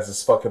over, he has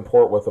his fucking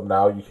port with him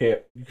now. You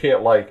can't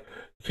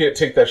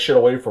take that shit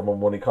away from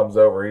him when he comes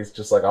over. He's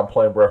just like, I'm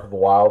playing Breath of the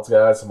Wilds,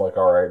 guys. I'm like,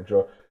 all right,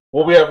 enjoy.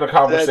 We'll be having a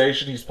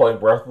conversation. He's playing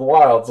Breath of the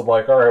Wilds. I'm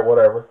like, all right,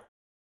 whatever.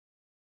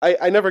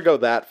 I never go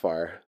that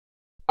far.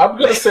 I'm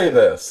going to say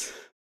this.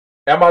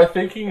 Am I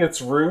thinking it's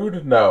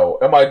rude? No.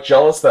 Am I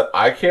jealous that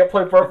I can't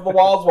play Breath of the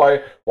Wild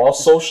while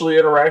socially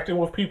interacting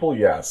with people?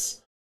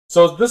 Yes.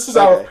 So this is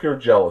out of pure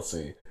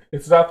jealousy.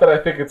 It's not that I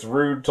think it's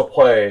rude to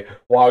play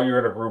while you're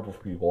in a group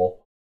of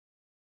people.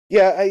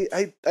 Yeah,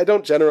 I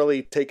don't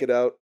generally take it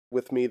out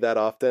with me that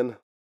often.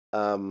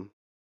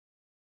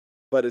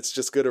 But it's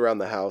just good around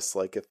the house.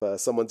 Like, if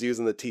someone's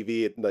using the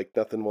TV,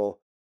 nothing will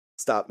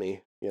stop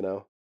me,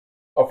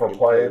 Oh, for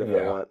playing? Yeah.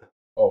 I want.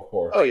 Oh, of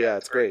course. Oh, yeah,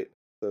 it's great.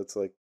 So it's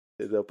like,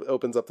 it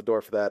opens up the door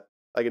for that.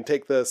 I can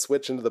take the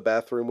Switch into the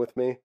bathroom with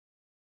me.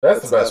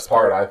 That's the best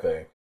part, I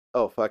think.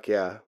 Oh, fuck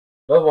yeah.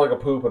 Nothing like a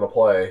poop and a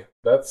play.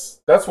 That's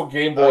what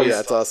Game Boys... Oh, yeah,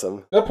 it's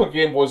awesome. That put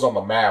Game Boys on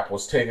the map,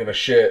 was taking a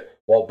shit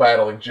while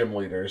battling gym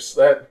leaders.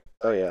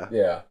 Oh, yeah.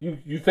 Yeah.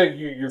 You think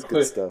you're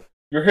good stuff.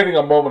 You're hitting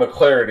a moment of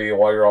clarity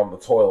while you're on the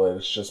toilet.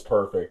 It's just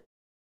perfect.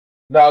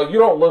 Now,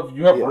 you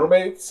have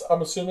roommates,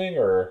 I'm assuming,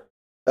 or...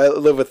 I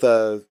live with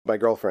my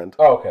girlfriend.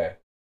 Oh,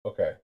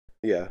 okay.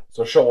 Yeah.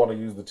 So she'll want to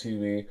use the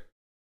TV.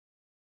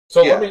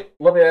 So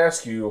let me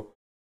ask you,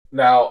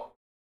 now,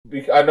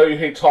 I know you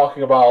hate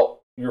talking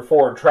about your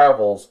foreign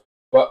travels,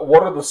 but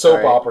what are the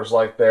soap operas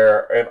like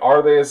there, and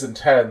are they as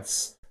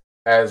intense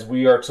as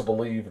we are to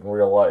believe in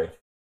real life?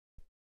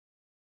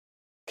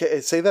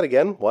 Okay, say that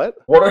again. What?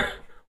 What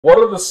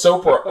are the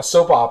soap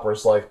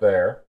operas like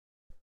there?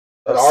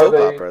 And Oh, are soap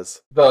they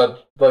operas.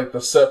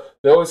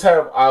 they always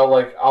have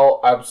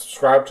I'm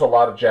subscribed to a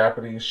lot of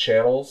Japanese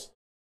channels,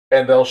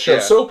 and they'll show Yeah.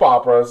 soap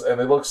operas and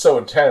they look so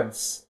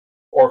intense,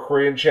 or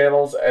Korean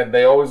channels and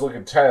they always look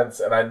intense,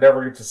 and I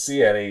never get to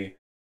see any.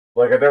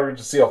 Like I never get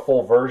to see a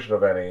full version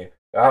of any.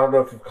 I don't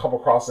know if you've come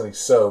across any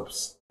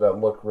soaps that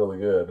look really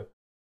good.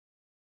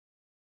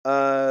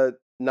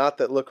 Not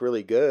that look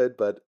really good,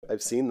 but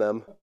I've seen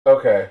them.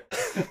 Okay,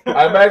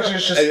 I imagine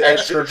it's just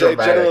extra I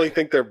dramatic. generally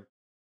think they're.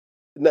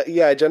 No,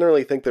 yeah, I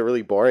generally think they're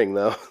really boring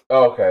though.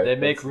 Okay, They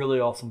make really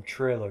awesome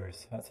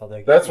trailers. That's how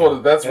they. That's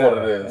what it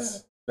Yeah.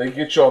 is. They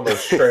get you on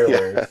those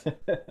trailers.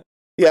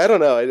 Yeah, I don't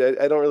know.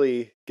 I don't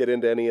really get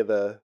into any of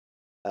the,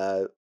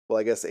 well,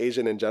 I guess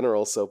Asian in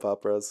general soap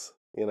operas.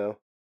 You know,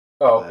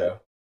 Oh, okay.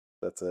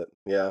 that's it.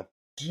 Yeah.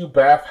 Do you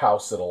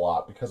bathhouse it a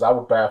lot? Because I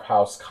would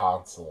bathhouse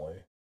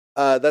constantly.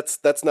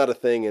 That's not a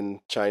thing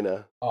in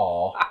China.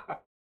 Aw.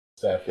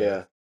 Sad face.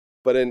 Yeah,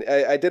 but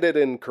I did it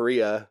in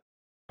Korea.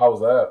 How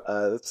was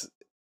that?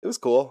 It was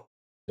cool.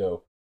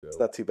 Dope. It's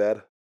not too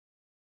bad.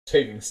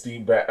 Taking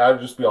steam bath. I'd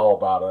just be all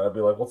about it. I'd be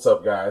like, what's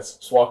up, guys?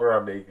 Just walking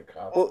around naked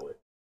constantly.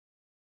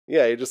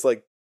 Yeah, you're just like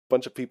a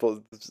bunch of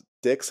people's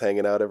dicks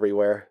hanging out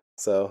everywhere.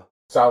 So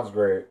Sounds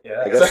great.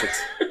 Yeah. I guess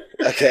it's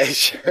okay.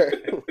 Sure.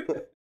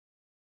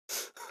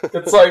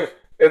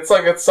 It's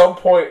like at some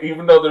point,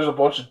 even though there's a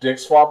bunch of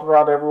dicks flopping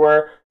around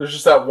everywhere, there's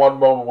just that one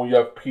moment where you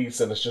have peace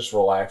and it's just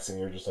relaxing.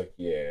 You're just like,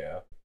 yeah,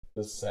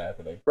 this is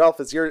happening. Ralph,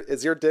 is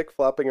your dick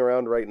flopping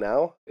around right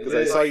now? Because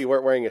I saw you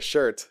weren't wearing a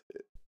shirt.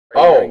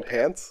 Are Oh. you wearing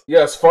pants?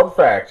 Yes, fun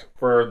fact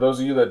for those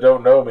of you that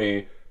don't know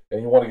me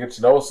and you want to get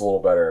to know us a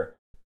little better,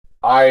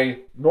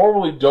 I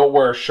normally don't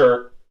wear a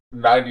shirt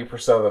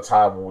 90% of the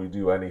time when we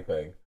do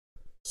anything.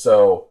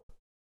 So,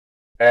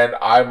 and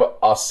I'm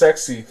a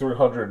sexy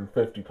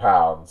 350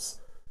 pounds.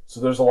 So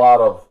there's a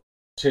lot of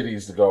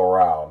titties to go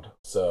around.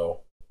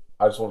 So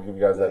I just want to give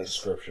you guys that Nice.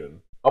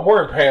 description. I'm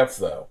wearing pants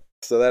though.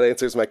 So that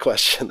answers my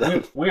question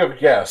then. We have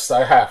guests.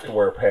 I have to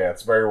wear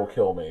pants. Mary will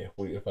kill me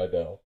if I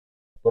don't.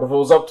 But if it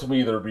was up to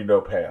me, there would be no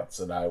pants,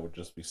 and I would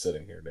just be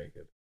sitting here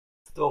naked.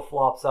 Still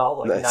flops out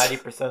like Nice.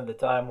 90% of the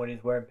time when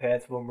he's wearing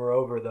pants when we're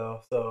over,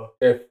 though. So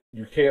If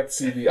you can't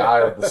see the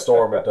eye of the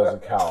storm, it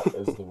doesn't count,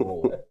 is the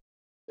rule.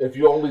 If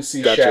you only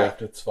see Gotcha.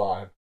 Shaft, it's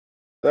fine.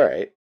 All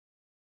right.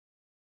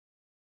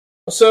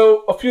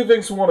 So, a few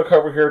things we want to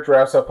cover here at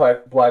Drafts Have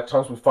Black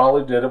Tongues. We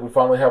finally did it. We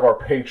finally have our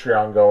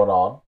Patreon going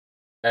on.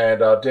 And,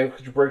 Dave,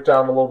 could you break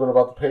down a little bit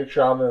about the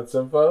Patreon and its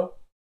info?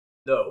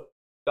 no,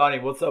 Donnie,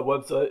 what's that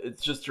website?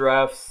 It's just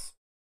giraffes.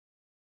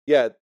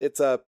 Yeah, it's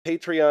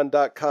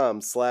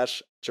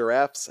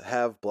patreon.com/giraffes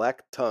have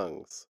black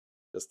tongues.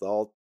 Just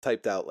all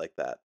typed out like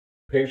that.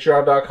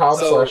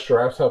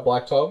 Patreon.com/Drafts Have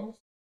Black Tongues?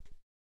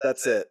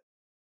 That's it.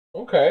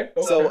 Okay.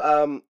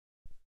 So,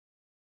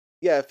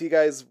 yeah, if you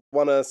guys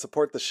want to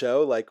support the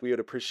show, like, we would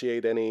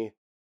appreciate any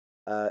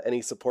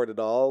support at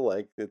all.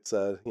 Like, it's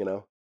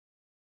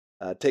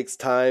takes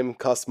time,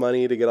 costs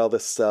money to get all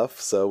this stuff,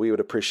 so we would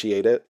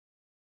appreciate it.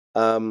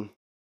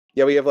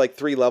 Yeah, we have like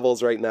 3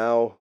 levels right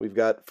now. We've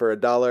got for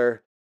 $1,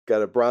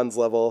 got a bronze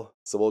level,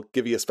 so we'll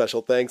give you a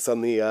special thanks on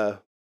the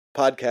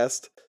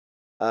podcast.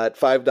 At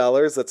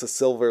 $5, that's a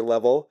silver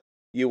level.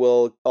 You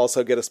will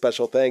also get a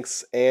special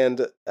thanks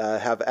and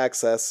have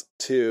access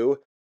to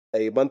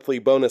a monthly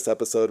bonus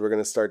episode we're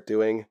going to start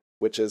doing,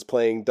 which is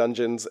playing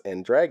Dungeons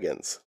and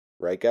Dragons.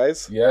 Right,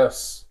 guys?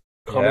 Yes.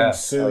 Coming Yeah.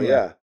 soon. Oh,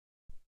 yeah.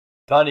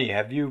 Donnie,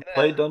 have you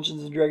played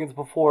Dungeons and Dragons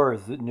before, or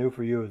is it new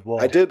for you as well?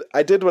 I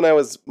did when I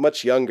was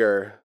much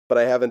younger, but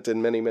I haven't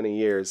in many, many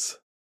years.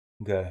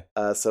 Okay.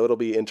 So it'll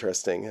be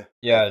interesting.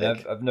 Yeah, I and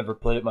think. I've never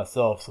played it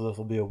myself, so this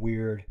will be a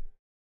weird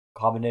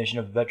combination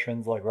of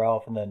veterans like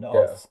Ralph and then Yeah.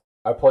 us.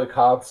 I play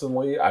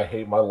constantly. I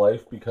hate my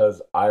life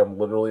because I am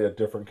literally a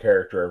different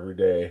character every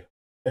day.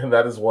 And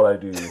that is what I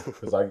do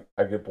because I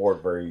get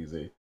bored very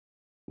easy.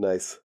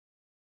 Nice.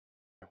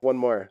 One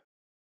more.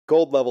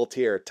 Gold level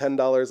tier,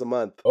 $10 a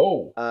month.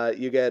 Oh,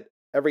 You get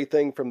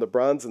everything from the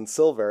bronze and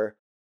silver,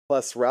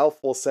 plus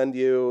Ralph will send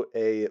you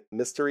a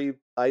mystery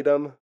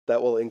item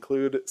that will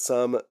include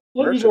some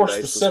let me be more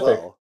merchandise specific. as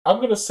well. I'm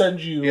going to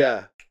send you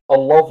Yeah. a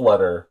love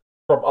letter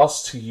from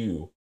us to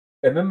you.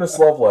 And in this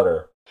love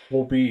letter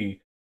will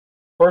be,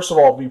 first of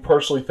all, me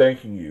personally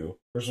thanking you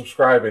for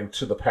subscribing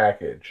to the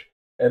package.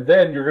 And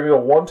then you're going to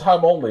get a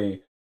one-time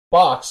only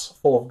box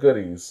full of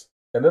goodies.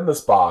 And in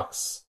this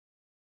box,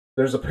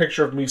 there's a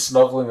picture of me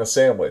snuggling a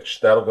sandwich.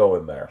 That'll go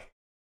in there.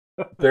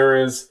 There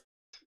is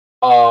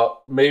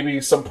maybe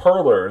some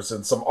perlers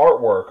and some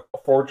artwork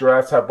for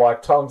Giraffes Have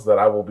Black Tongues that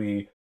I will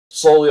be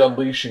slowly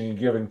unleashing and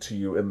giving to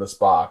you in this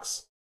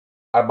box.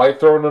 I might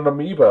throw in an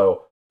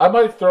amiibo. I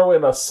might throw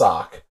in a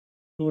sock.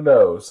 Who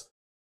knows?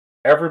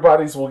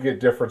 Everybody's will get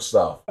different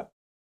stuff.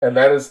 And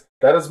that is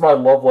my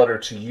love letter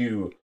to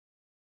you,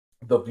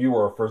 the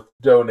viewer, for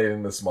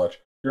donating this much.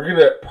 You're going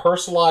to get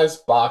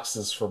personalized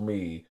boxes from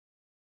me.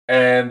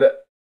 And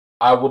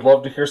I would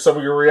love to hear some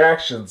of your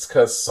reactions,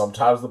 because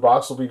sometimes the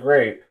box will be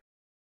great.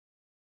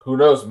 who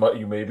knows?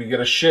 You maybe get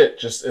a shit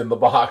just in the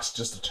box,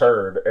 just a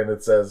turd, and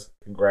it says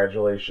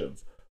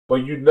congratulations.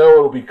 But you know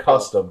it'll be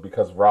custom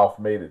because Ralph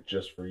made it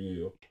just for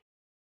you.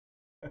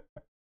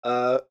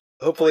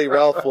 Hopefully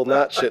Ralph will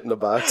not shit in a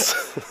box.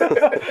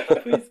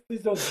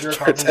 please don't jerk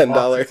for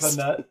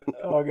 $10.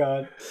 Oh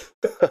god.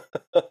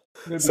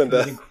 Send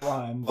a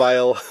crime.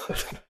 Vile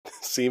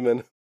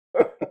semen.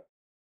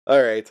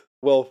 Alright.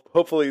 Well,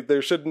 hopefully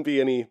there shouldn't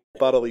be any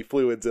bodily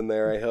fluids in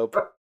there, I hope.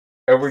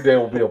 Every day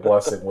will be a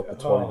blessing with the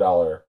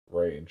 $20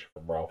 range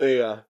from Ralph.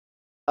 Yeah.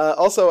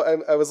 Also,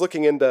 I was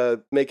looking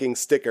into making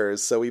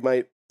stickers, so we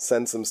might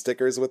send some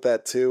stickers with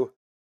that too.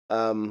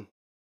 I'll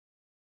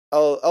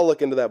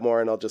look into that more,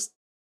 and I'll just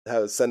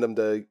send them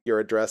to your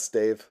address,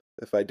 Dave,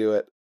 if I do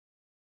it.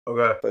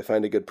 Okay. If I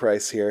find a good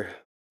price here.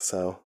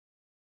 So,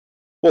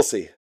 we'll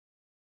see.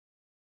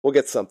 We'll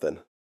get something.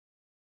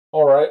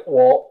 All right.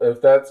 Well,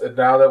 if that's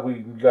now that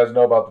you guys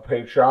know about the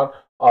Patreon,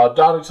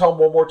 Donnie, tell them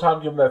one more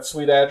time. Give them that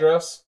sweet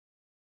address.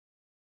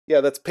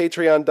 Yeah, that's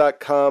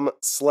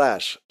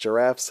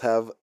patreon.com/giraffes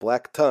have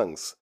black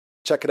tongues.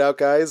 Check it out,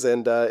 guys,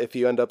 and if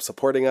you end up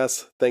supporting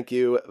us, thank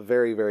you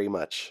very, very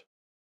much.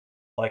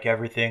 Like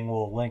everything,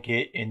 we'll link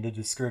it in the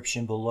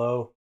description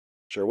below.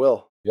 Sure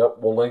will. Yep,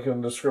 we'll link it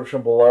in the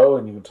description below,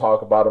 and you can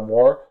talk about it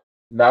more.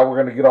 Now we're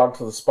going to get on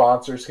to the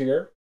sponsors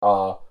here.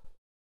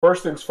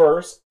 First things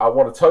first, I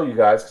want to tell you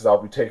guys, because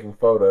I'll be taking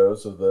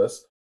photos of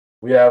this,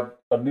 we have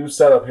a new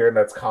setup here, and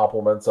that's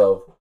compliments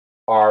of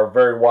our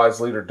very wise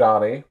leader,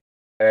 Donnie,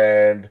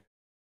 and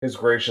his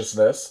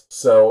graciousness.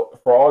 So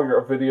for all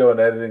your video and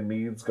editing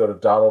needs, go to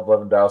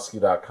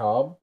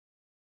DonaldLewandowski.com.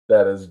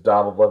 That is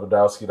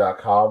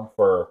DonaldLewandowski.com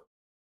for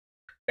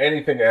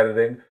anything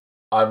editing.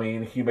 I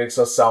mean, he makes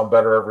us sound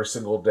better every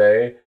single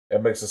day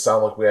and makes it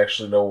sound like we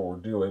actually know what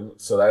we're doing.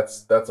 So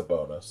that's a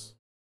bonus.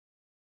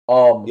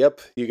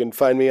 Yep, you can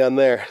find me on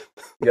there.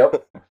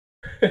 Yep.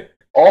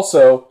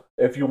 Also,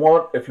 if you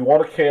want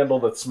a candle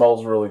that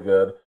smells really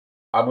good,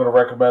 I'm going to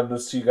recommend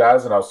this to you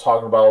guys, and I was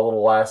talking about it a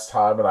little last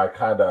time, and I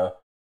kind of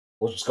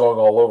was just going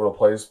all over the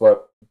place,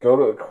 but go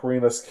to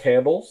Karina's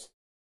Candles.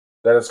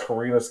 That is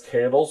Karina's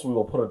Candles. We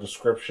will put a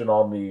description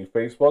on the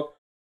Facebook.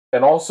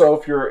 And also,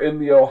 if you're in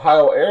the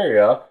Ohio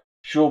area,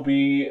 she'll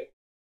be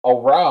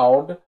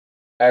around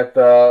at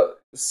the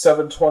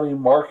 720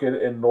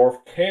 Market in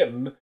North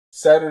Canton,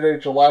 Saturday,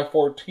 July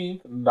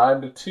 14th,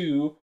 9 to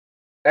 2,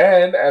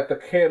 and at the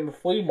Canton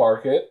Flea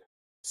Market,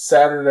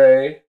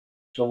 Saturday,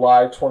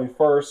 July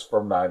 21st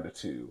from 9 to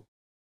 2.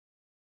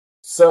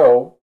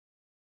 So,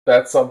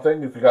 that's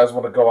something. If you guys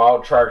want to go out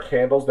and try our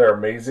candles, they're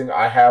amazing.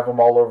 I have them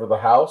all over the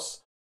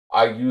house.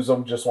 I use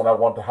them just when I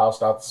want the house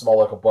not to smell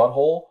like a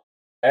butthole.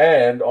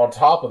 And on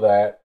top of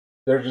that,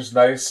 they're just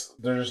nice.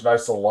 They're just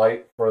nice to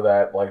light for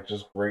that, like,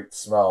 just great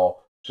smell.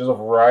 Just a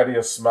variety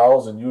of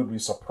smells, and you would be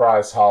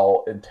surprised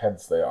how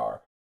intense they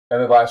are.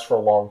 And they last for a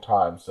long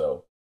time,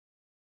 so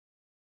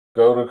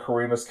go to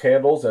Karina's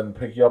Candles and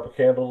pick you up a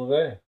candle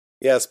today.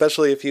 Yeah,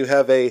 especially if you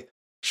have a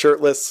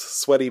shirtless,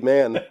 sweaty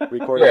man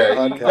recording a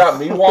podcast. You got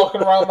me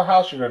walking around the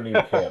house, you're going to need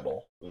a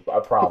candle. I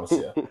promise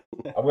you.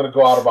 I'm going to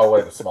go out of my way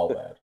to smell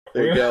that.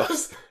 There you go.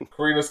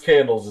 Karina's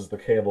Candles is the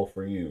candle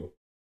for you.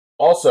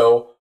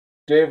 Also,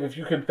 Dave, if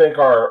you can thank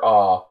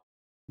our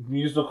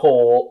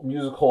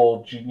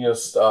musical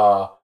genius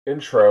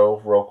intro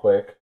real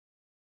quick.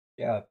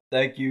 Yeah,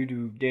 thank you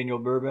to Daniel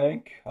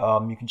Burbank.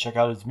 You can check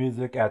out his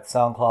music at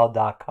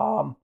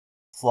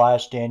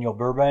soundcloud.com/Daniel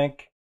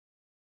Burbank.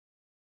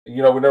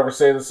 You know, we never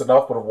say this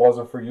enough, but if it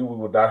wasn't for you, we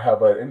would not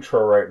have an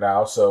intro right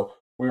now, so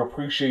we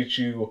appreciate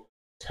you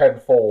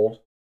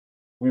tenfold.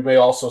 We may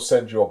also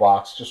send you a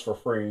box just for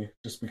free,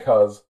 just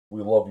because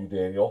we love you,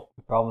 Daniel.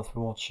 We promise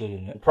we won't shit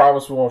in We it.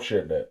 promise we won't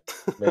shit in it.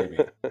 Maybe.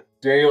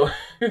 Daniel.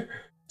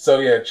 So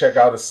yeah, check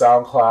out his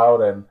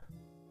SoundCloud and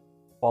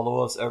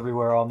follow us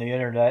everywhere on the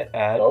internet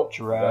at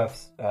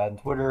Giraffes, and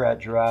Twitter at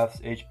Giraffes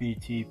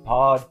HBT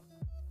Pod.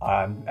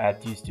 I'm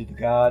at Deuce to the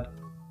God.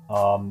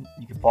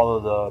 You can follow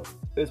the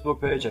Facebook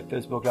page at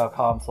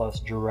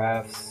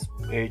facebook.com/giraffes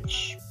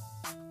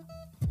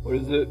what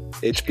is it?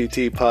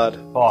 HPT Pod.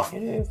 Fuck,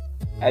 it is.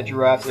 At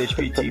Giraffes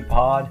HPT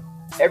Pod.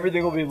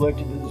 Everything will be linked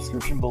in the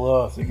description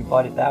below, so you can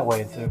find it that way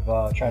instead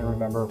of trying to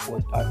remember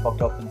what I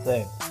fucked up and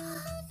saying.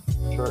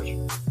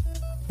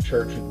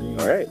 Church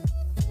indeed. Alright.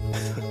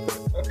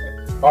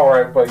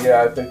 Alright, but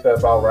yeah, I think that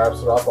about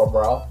wraps it up. I'm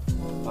Ralph.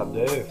 I'm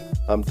Dave.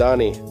 I'm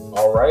Donnie.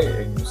 Alright,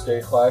 and you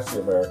stay classy,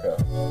 America.